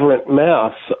reverent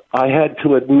mass. I had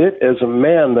to admit as a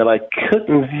man that I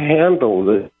couldn't handle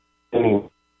the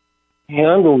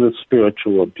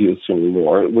spiritual abuse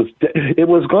anymore. It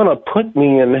was going to put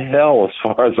me in hell as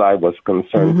far as I was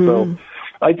concerned. So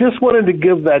I just wanted to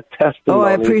give that testimony. Oh,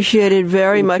 I appreciate it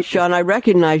very much, John. I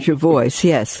recognize your voice.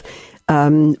 Yes.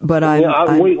 But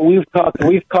we've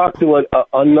talked to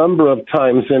a number of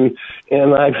times, and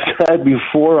I've said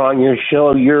before on your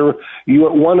show,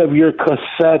 one of your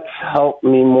cassettes helped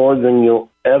me more than you'll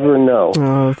ever know.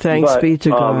 Oh, thanks be to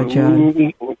God,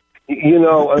 John. You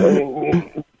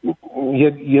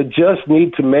just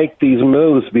need to make these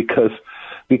moves because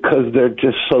they're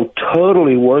just so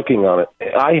totally working on it.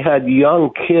 I had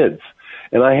young kids.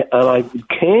 And I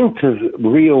came to the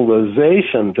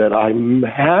realization that I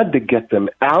had to get them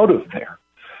out of there.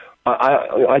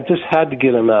 I just had to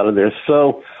get them out of there.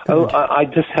 So I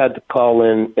just had to call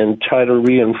in and try to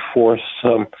reinforce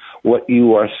what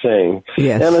you are saying.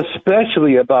 Yes. And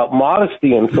especially about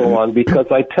modesty and so on, because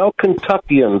I tell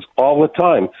Kentuckians all the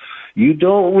time, you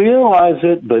don't realize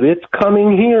it, but it's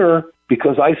coming here,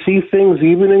 because I see things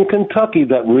even in Kentucky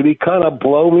that really kind of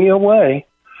blow me away.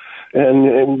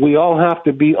 And we all have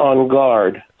to be on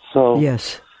guard. So,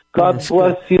 yes. God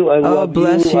bless you. I love you.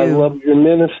 I love your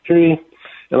ministry.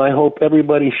 And I hope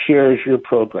everybody shares your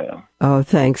program. Oh,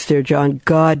 thanks, dear John.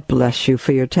 God bless you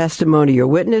for your testimony, your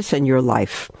witness, and your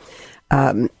life.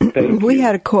 We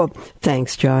had a call.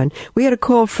 Thanks, John. We had a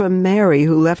call from Mary,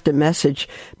 who left a message,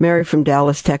 Mary from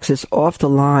Dallas, Texas, off the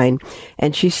line.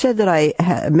 And she said that I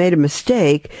made a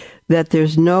mistake, that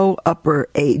there's no upper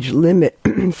age limit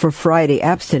for Friday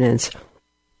abstinence.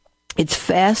 It's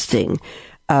fasting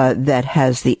that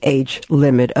has the age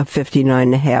limit of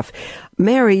 59.5.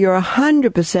 Mary, you're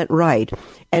 100% right.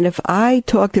 And if I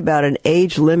talked about an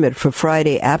age limit for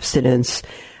Friday abstinence,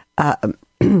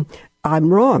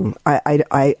 I'm wrong.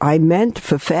 I meant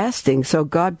for fasting. So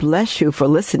God bless you for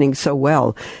listening so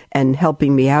well and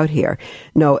helping me out here.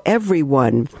 No,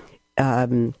 everyone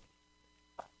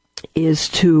is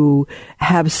to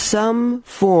have some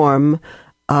form.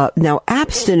 Now,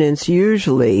 abstinence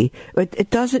usually, it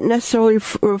doesn't necessarily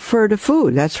refer to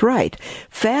food. That's right.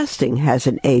 Fasting has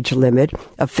an age limit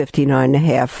of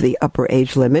 59.5, the upper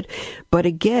age limit. But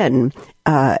again,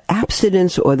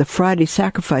 abstinence or the Friday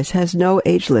sacrifice has no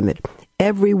age limit.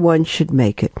 Everyone should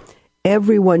make it.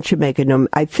 Everyone should make it. No,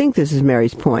 I think this is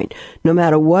Mary's point. No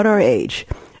matter what our age,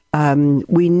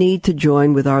 we need to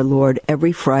join with our Lord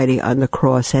every Friday on the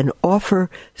cross and offer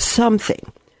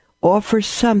something. Offer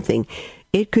something.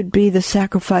 It could be the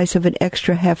sacrifice of an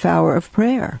extra half hour of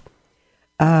prayer.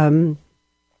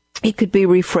 It could be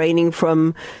refraining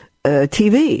from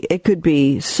TV. It could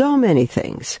be so many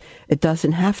things. It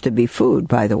doesn't have to be food,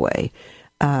 by the way.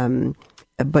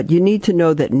 But you need to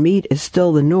know that meat is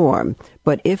still the norm.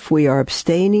 But if we are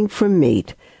abstaining from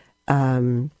meat,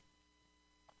 oh,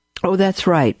 that's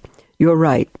right. You're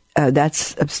right.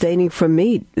 That's abstaining from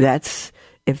meat.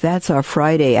 If that's our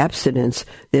Friday abstinence,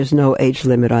 there's no age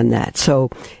limit on that.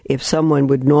 So if someone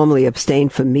would normally abstain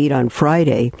from meat on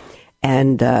Friday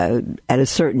and at a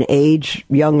certain age,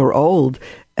 young or old,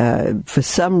 for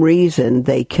some reason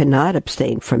they cannot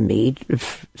abstain from meat,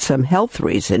 some health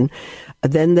reason,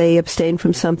 then they abstain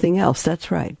from something else. That's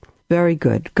right. Very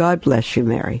good. God bless you,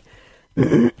 Mary.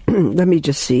 Let me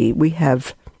just see. We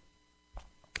have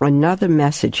another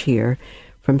message here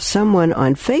from someone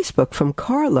on Facebook, from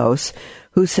Carlos,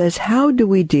 who says, how do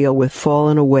we deal with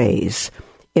fallen ways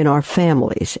in our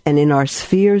families and in our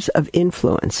spheres of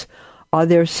influence? Are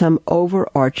there some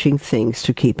overarching things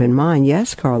to keep in mind?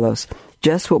 Yes, Carlos,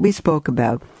 just what we spoke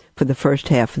about for the first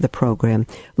half of the program.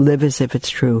 Live as if it's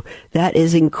true. That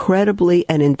is incredibly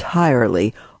and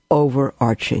entirely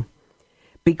overarching,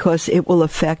 because it will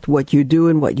affect what you do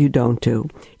and what you don't do.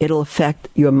 It'll affect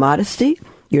your modesty.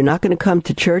 You're not going to come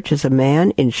to church as a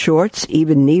man in shorts,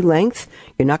 even knee length.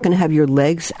 You're not going to have your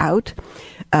legs out.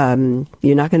 You're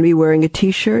not going to be wearing a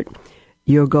T-shirt.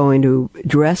 You're going to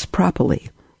dress properly.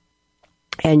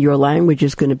 And your language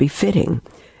is going to be fitting.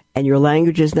 And your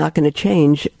language is not going to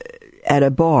change at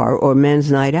a bar or men's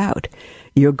night out.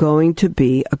 You're going to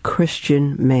be a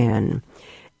Christian man.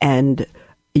 And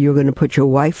you're going to put your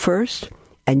wife first,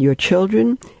 and your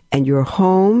children, and your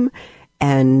home,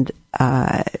 and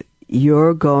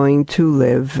you're going to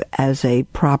live as a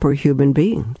proper human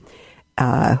being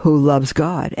who loves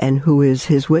God and who is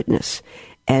his witness.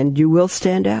 And you will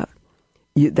stand out.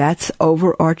 That's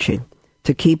overarching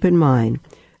to keep in mind,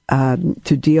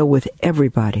 to deal with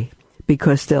everybody,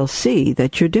 because they'll see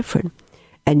that you're different.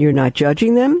 And you're not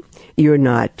judging them. You're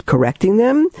not correcting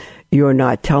them. You're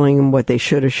not telling them what they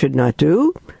should or should not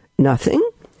do. Nothing.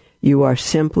 You are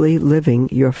simply living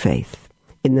your faith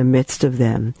in the midst of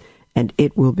them. And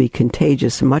it will be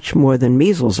contagious, much more than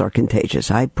measles are contagious.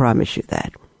 I promise you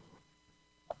that.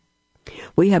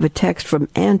 We have a text from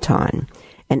Anton.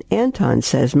 And Anton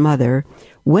says, Mother,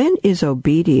 when is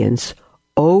obedience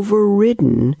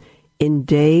overridden in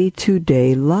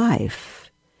day-to-day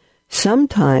life?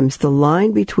 Sometimes the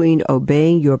line between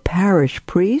obeying your parish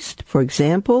priest, for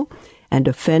example, and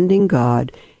offending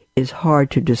God is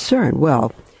hard to discern.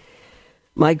 Well,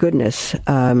 my goodness,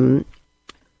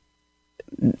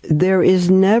 there is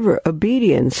never,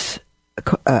 obedience,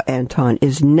 Anton,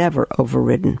 is never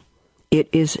overridden. It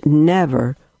is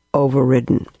never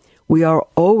overridden. We are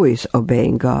always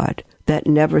obeying God. That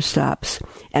never stops.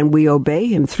 And we obey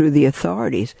him through the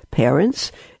authorities,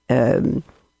 parents,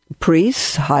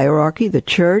 priests, hierarchy, the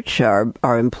church, our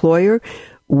employer.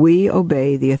 We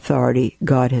obey the authority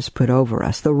God has put over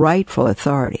us, the rightful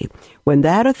authority. When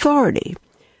that authority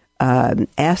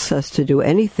asks us to do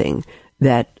anything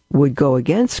that would go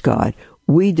against God,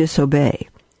 we disobey.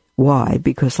 Why?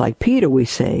 Because like Peter, we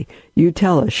say, you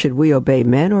tell us, should we obey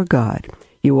men or God?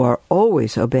 You are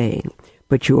always obeying,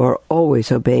 but you are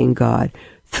always obeying God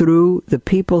through the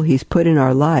people he's put in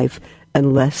our life,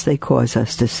 unless they cause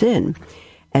us to sin.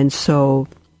 And so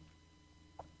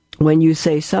when you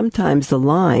say sometimes the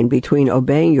line between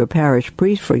obeying your parish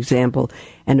priest, for example,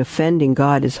 and offending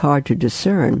God is hard to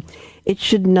discern, it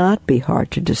should not be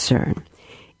hard to discern.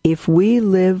 If we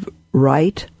live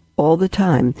right all the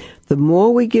time, the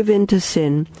more we give in to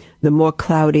sin, the more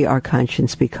cloudy our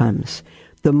conscience becomes.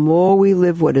 The more we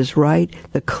live what is right,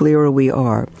 the clearer we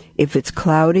are. If it's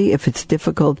cloudy, if it's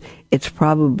difficult, it's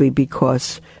probably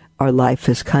because our life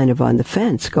is kind of on the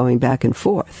fence, going back and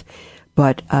forth.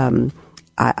 But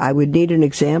I would need an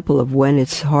example of when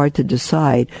it's hard to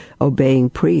decide obeying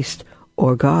priest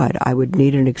or God. I would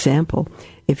need an example.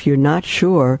 If you're not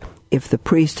sure if the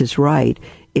priest is right,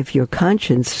 if your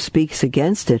conscience speaks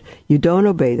against it, you don't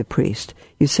obey the priest.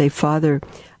 You say, Father,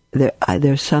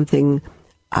 there's something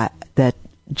that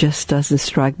just doesn't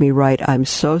strike me right. I'm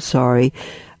so sorry.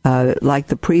 Like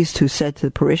the priest who said to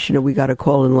the parishioner, we got a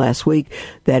call in last week,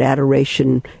 that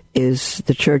adoration is,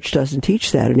 the church doesn't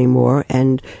teach that anymore,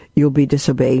 and you'll be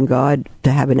disobeying God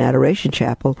to have an adoration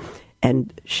chapel.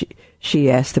 And she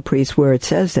asked the priest where it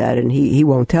says that, and he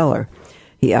won't tell her.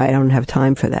 I don't have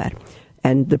time for that.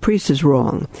 And the priest is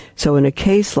wrong. So in a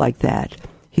case like that,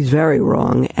 he's very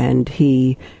wrong, and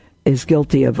he is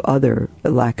guilty of other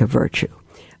lack of virtue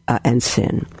and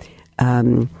sin.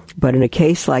 But in a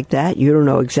case like that, you don't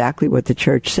know exactly what the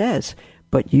church says,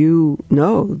 but you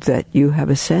know that you have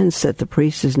a sense that the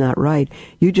priest is not right.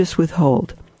 You just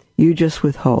withhold. You just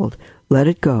withhold. Let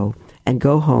it go and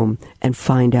go home and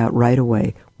find out right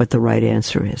away what the right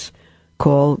answer is.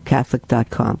 Call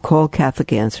Catholic.com. Call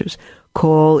Catholic Answers.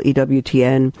 Call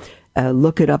EWTN.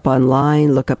 Look it up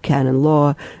online. Look up canon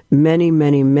law. Many,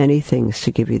 many, many things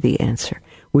to give you the answer.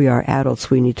 We are adults.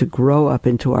 We need to grow up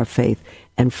into our faith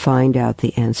and find out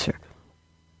the answer.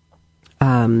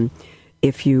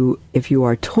 If you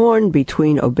are torn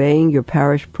between obeying your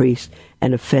parish priest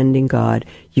and offending God.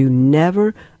 You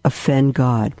never offend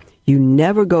God. You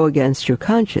never go against your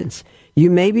conscience. You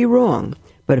may be wrong,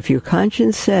 but if your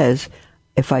conscience says,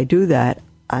 if I do that,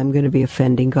 I'm going to be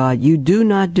offending God, you do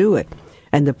not do it.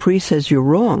 And the priest says, you're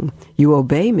wrong. You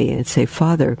obey me and say,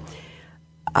 Father,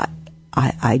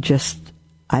 I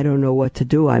don't know what to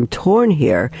do. I'm torn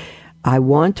here. I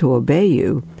want to obey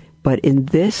you, but in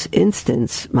this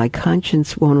instance, my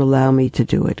conscience won't allow me to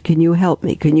do it. Can you help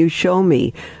me? Can you show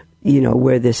me,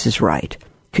 where this is right?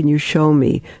 Can you show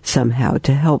me somehow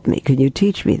to help me? Can you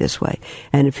teach me this way?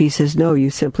 And if he says, no, you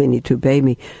simply need to obey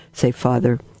me, say,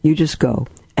 Father, you just go,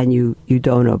 and you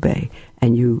don't obey,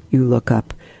 and you look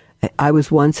up. I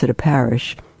was once at a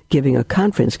parish giving a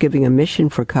conference, giving a mission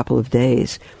for a couple of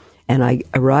days, and I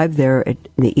arrived there in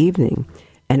the evening,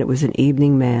 and it was an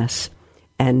evening mass,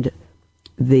 and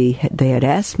they had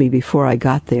asked me before I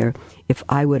got there if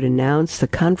I would announce the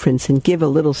conference and give a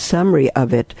little summary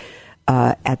of it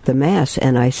at the Mass,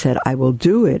 and I said, I will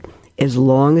do it as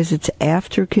long as it's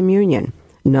after communion,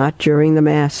 not during the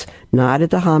Mass, not at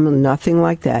the homily, nothing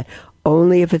like that.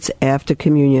 Only if it's after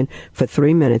communion for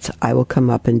 3 minutes, I will come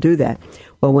up and do that.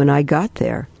 Well, when I got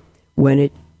there, when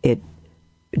it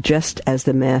just as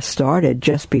the Mass started,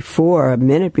 a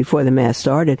minute before the Mass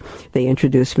started, they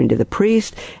introduced me to the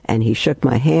priest, and he shook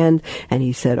my hand, and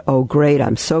he said, oh, great,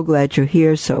 I'm so glad you're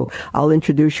here, so I'll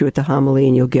introduce you at the homily,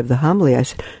 and you'll give the homily. I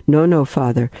said, no,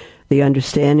 Father, the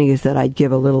understanding is that I'd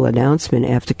give a little announcement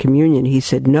after communion. He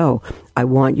said, no, I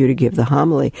want you to give the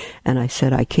homily. And I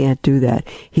said, I can't do that.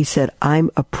 He said,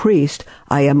 I'm a priest.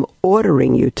 I am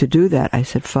ordering you to do that. I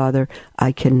said, Father,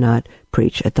 I cannot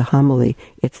preach at the homily.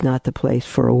 It's not the place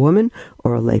for a woman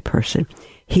or a lay person.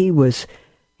 He was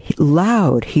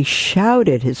loud. He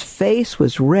shouted. His face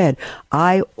was red.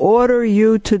 I order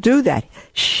you to do that.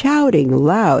 Shouting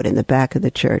loud in the back of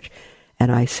the church. And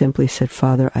I simply said,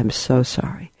 Father, I'm so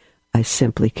sorry. I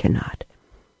simply cannot.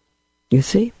 You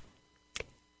see?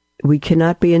 We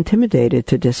cannot be intimidated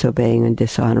to disobeying and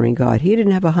dishonoring God. He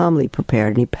didn't have a homily prepared,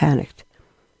 and he panicked.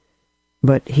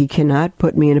 But he cannot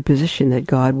put me in a position that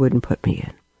God wouldn't put me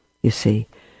in. You see?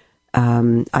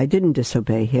 I didn't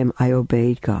disobey him. I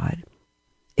obeyed God.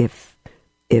 If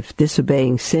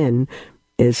disobeying sin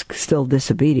is still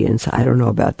disobedience, I don't know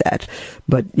about that.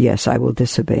 But yes, I will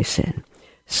disobey sin.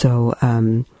 So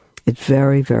it's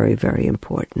very, very, very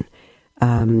important.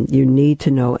 You need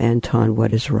to know, Anton,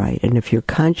 what is right. And if your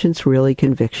conscience really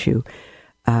convicts you,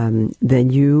 then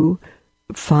you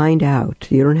find out.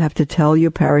 You don't have to tell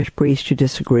your parish priest you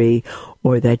disagree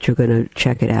or that you're going to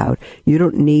check it out. You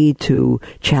don't need to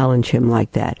challenge him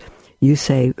like that. You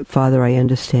say, Father, I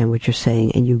understand what you're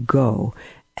saying, and you go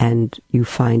and you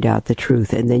find out the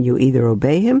truth. And then you either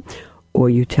obey him or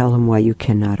you tell him why you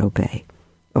cannot obey.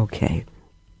 Okay.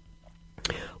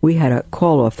 We had a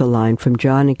call off the line from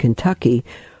John in Kentucky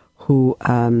who,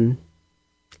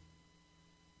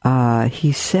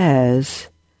 he says,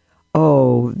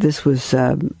 this was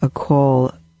a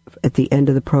call at the end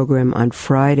of the program on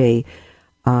Friday.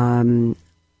 All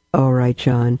right,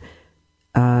 John.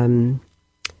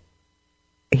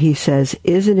 He says,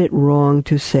 isn't it wrong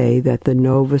to say that the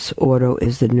Novus Ordo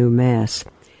is the new Mass?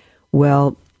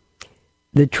 Well,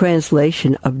 the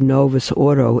translation of Novus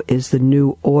Ordo is the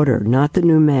new order, not the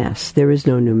new Mass. There is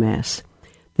no new Mass.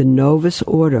 The Novus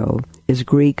Ordo is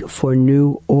Greek for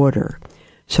new order.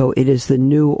 So it is the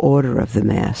new order of the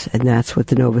Mass, and that's what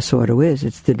the Novus Ordo is.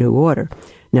 It's the new order.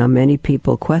 Now, many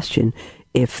people question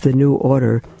if the new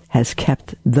order has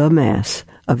kept the Mass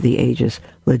of the ages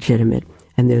legitimate,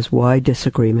 and there's wide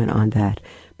disagreement on that.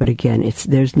 But again,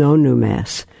 there's no new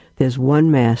Mass. There's one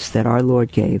Mass that our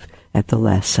Lord gave at the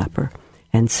Last Supper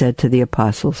and said to the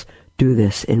apostles, do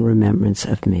this in remembrance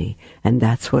of me. And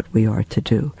that's what we are to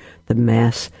do. The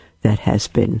Mass that has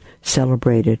been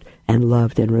celebrated and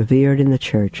loved and revered in the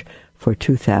Church for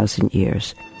 2,000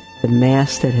 years. The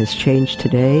Mass that has changed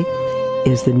today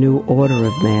is the new order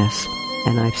of Mass.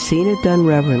 And I've seen it done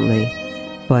reverently,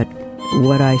 but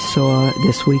what I saw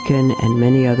this weekend and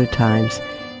many other times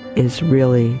is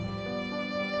really,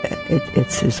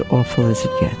 it's as awful as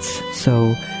it gets.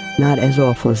 So, not as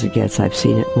awful as it gets. I've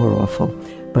seen it more awful,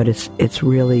 but it's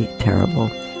really terrible,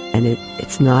 and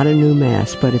it's not a new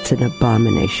Mass, but it's an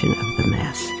abomination of the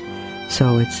Mass.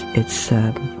 So it's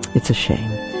a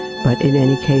shame. But in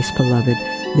any case, beloved,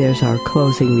 there's our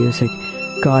closing music.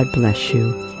 God bless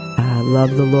you.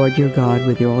 Love the Lord your God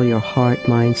with all your heart,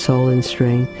 mind, soul, and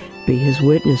strength. Be his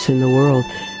witness in the world.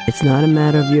 It's not a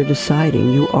matter of your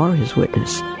deciding. You are his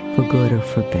witness, for good or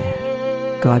for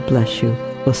bad. God bless you.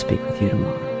 We'll speak with you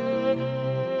tomorrow.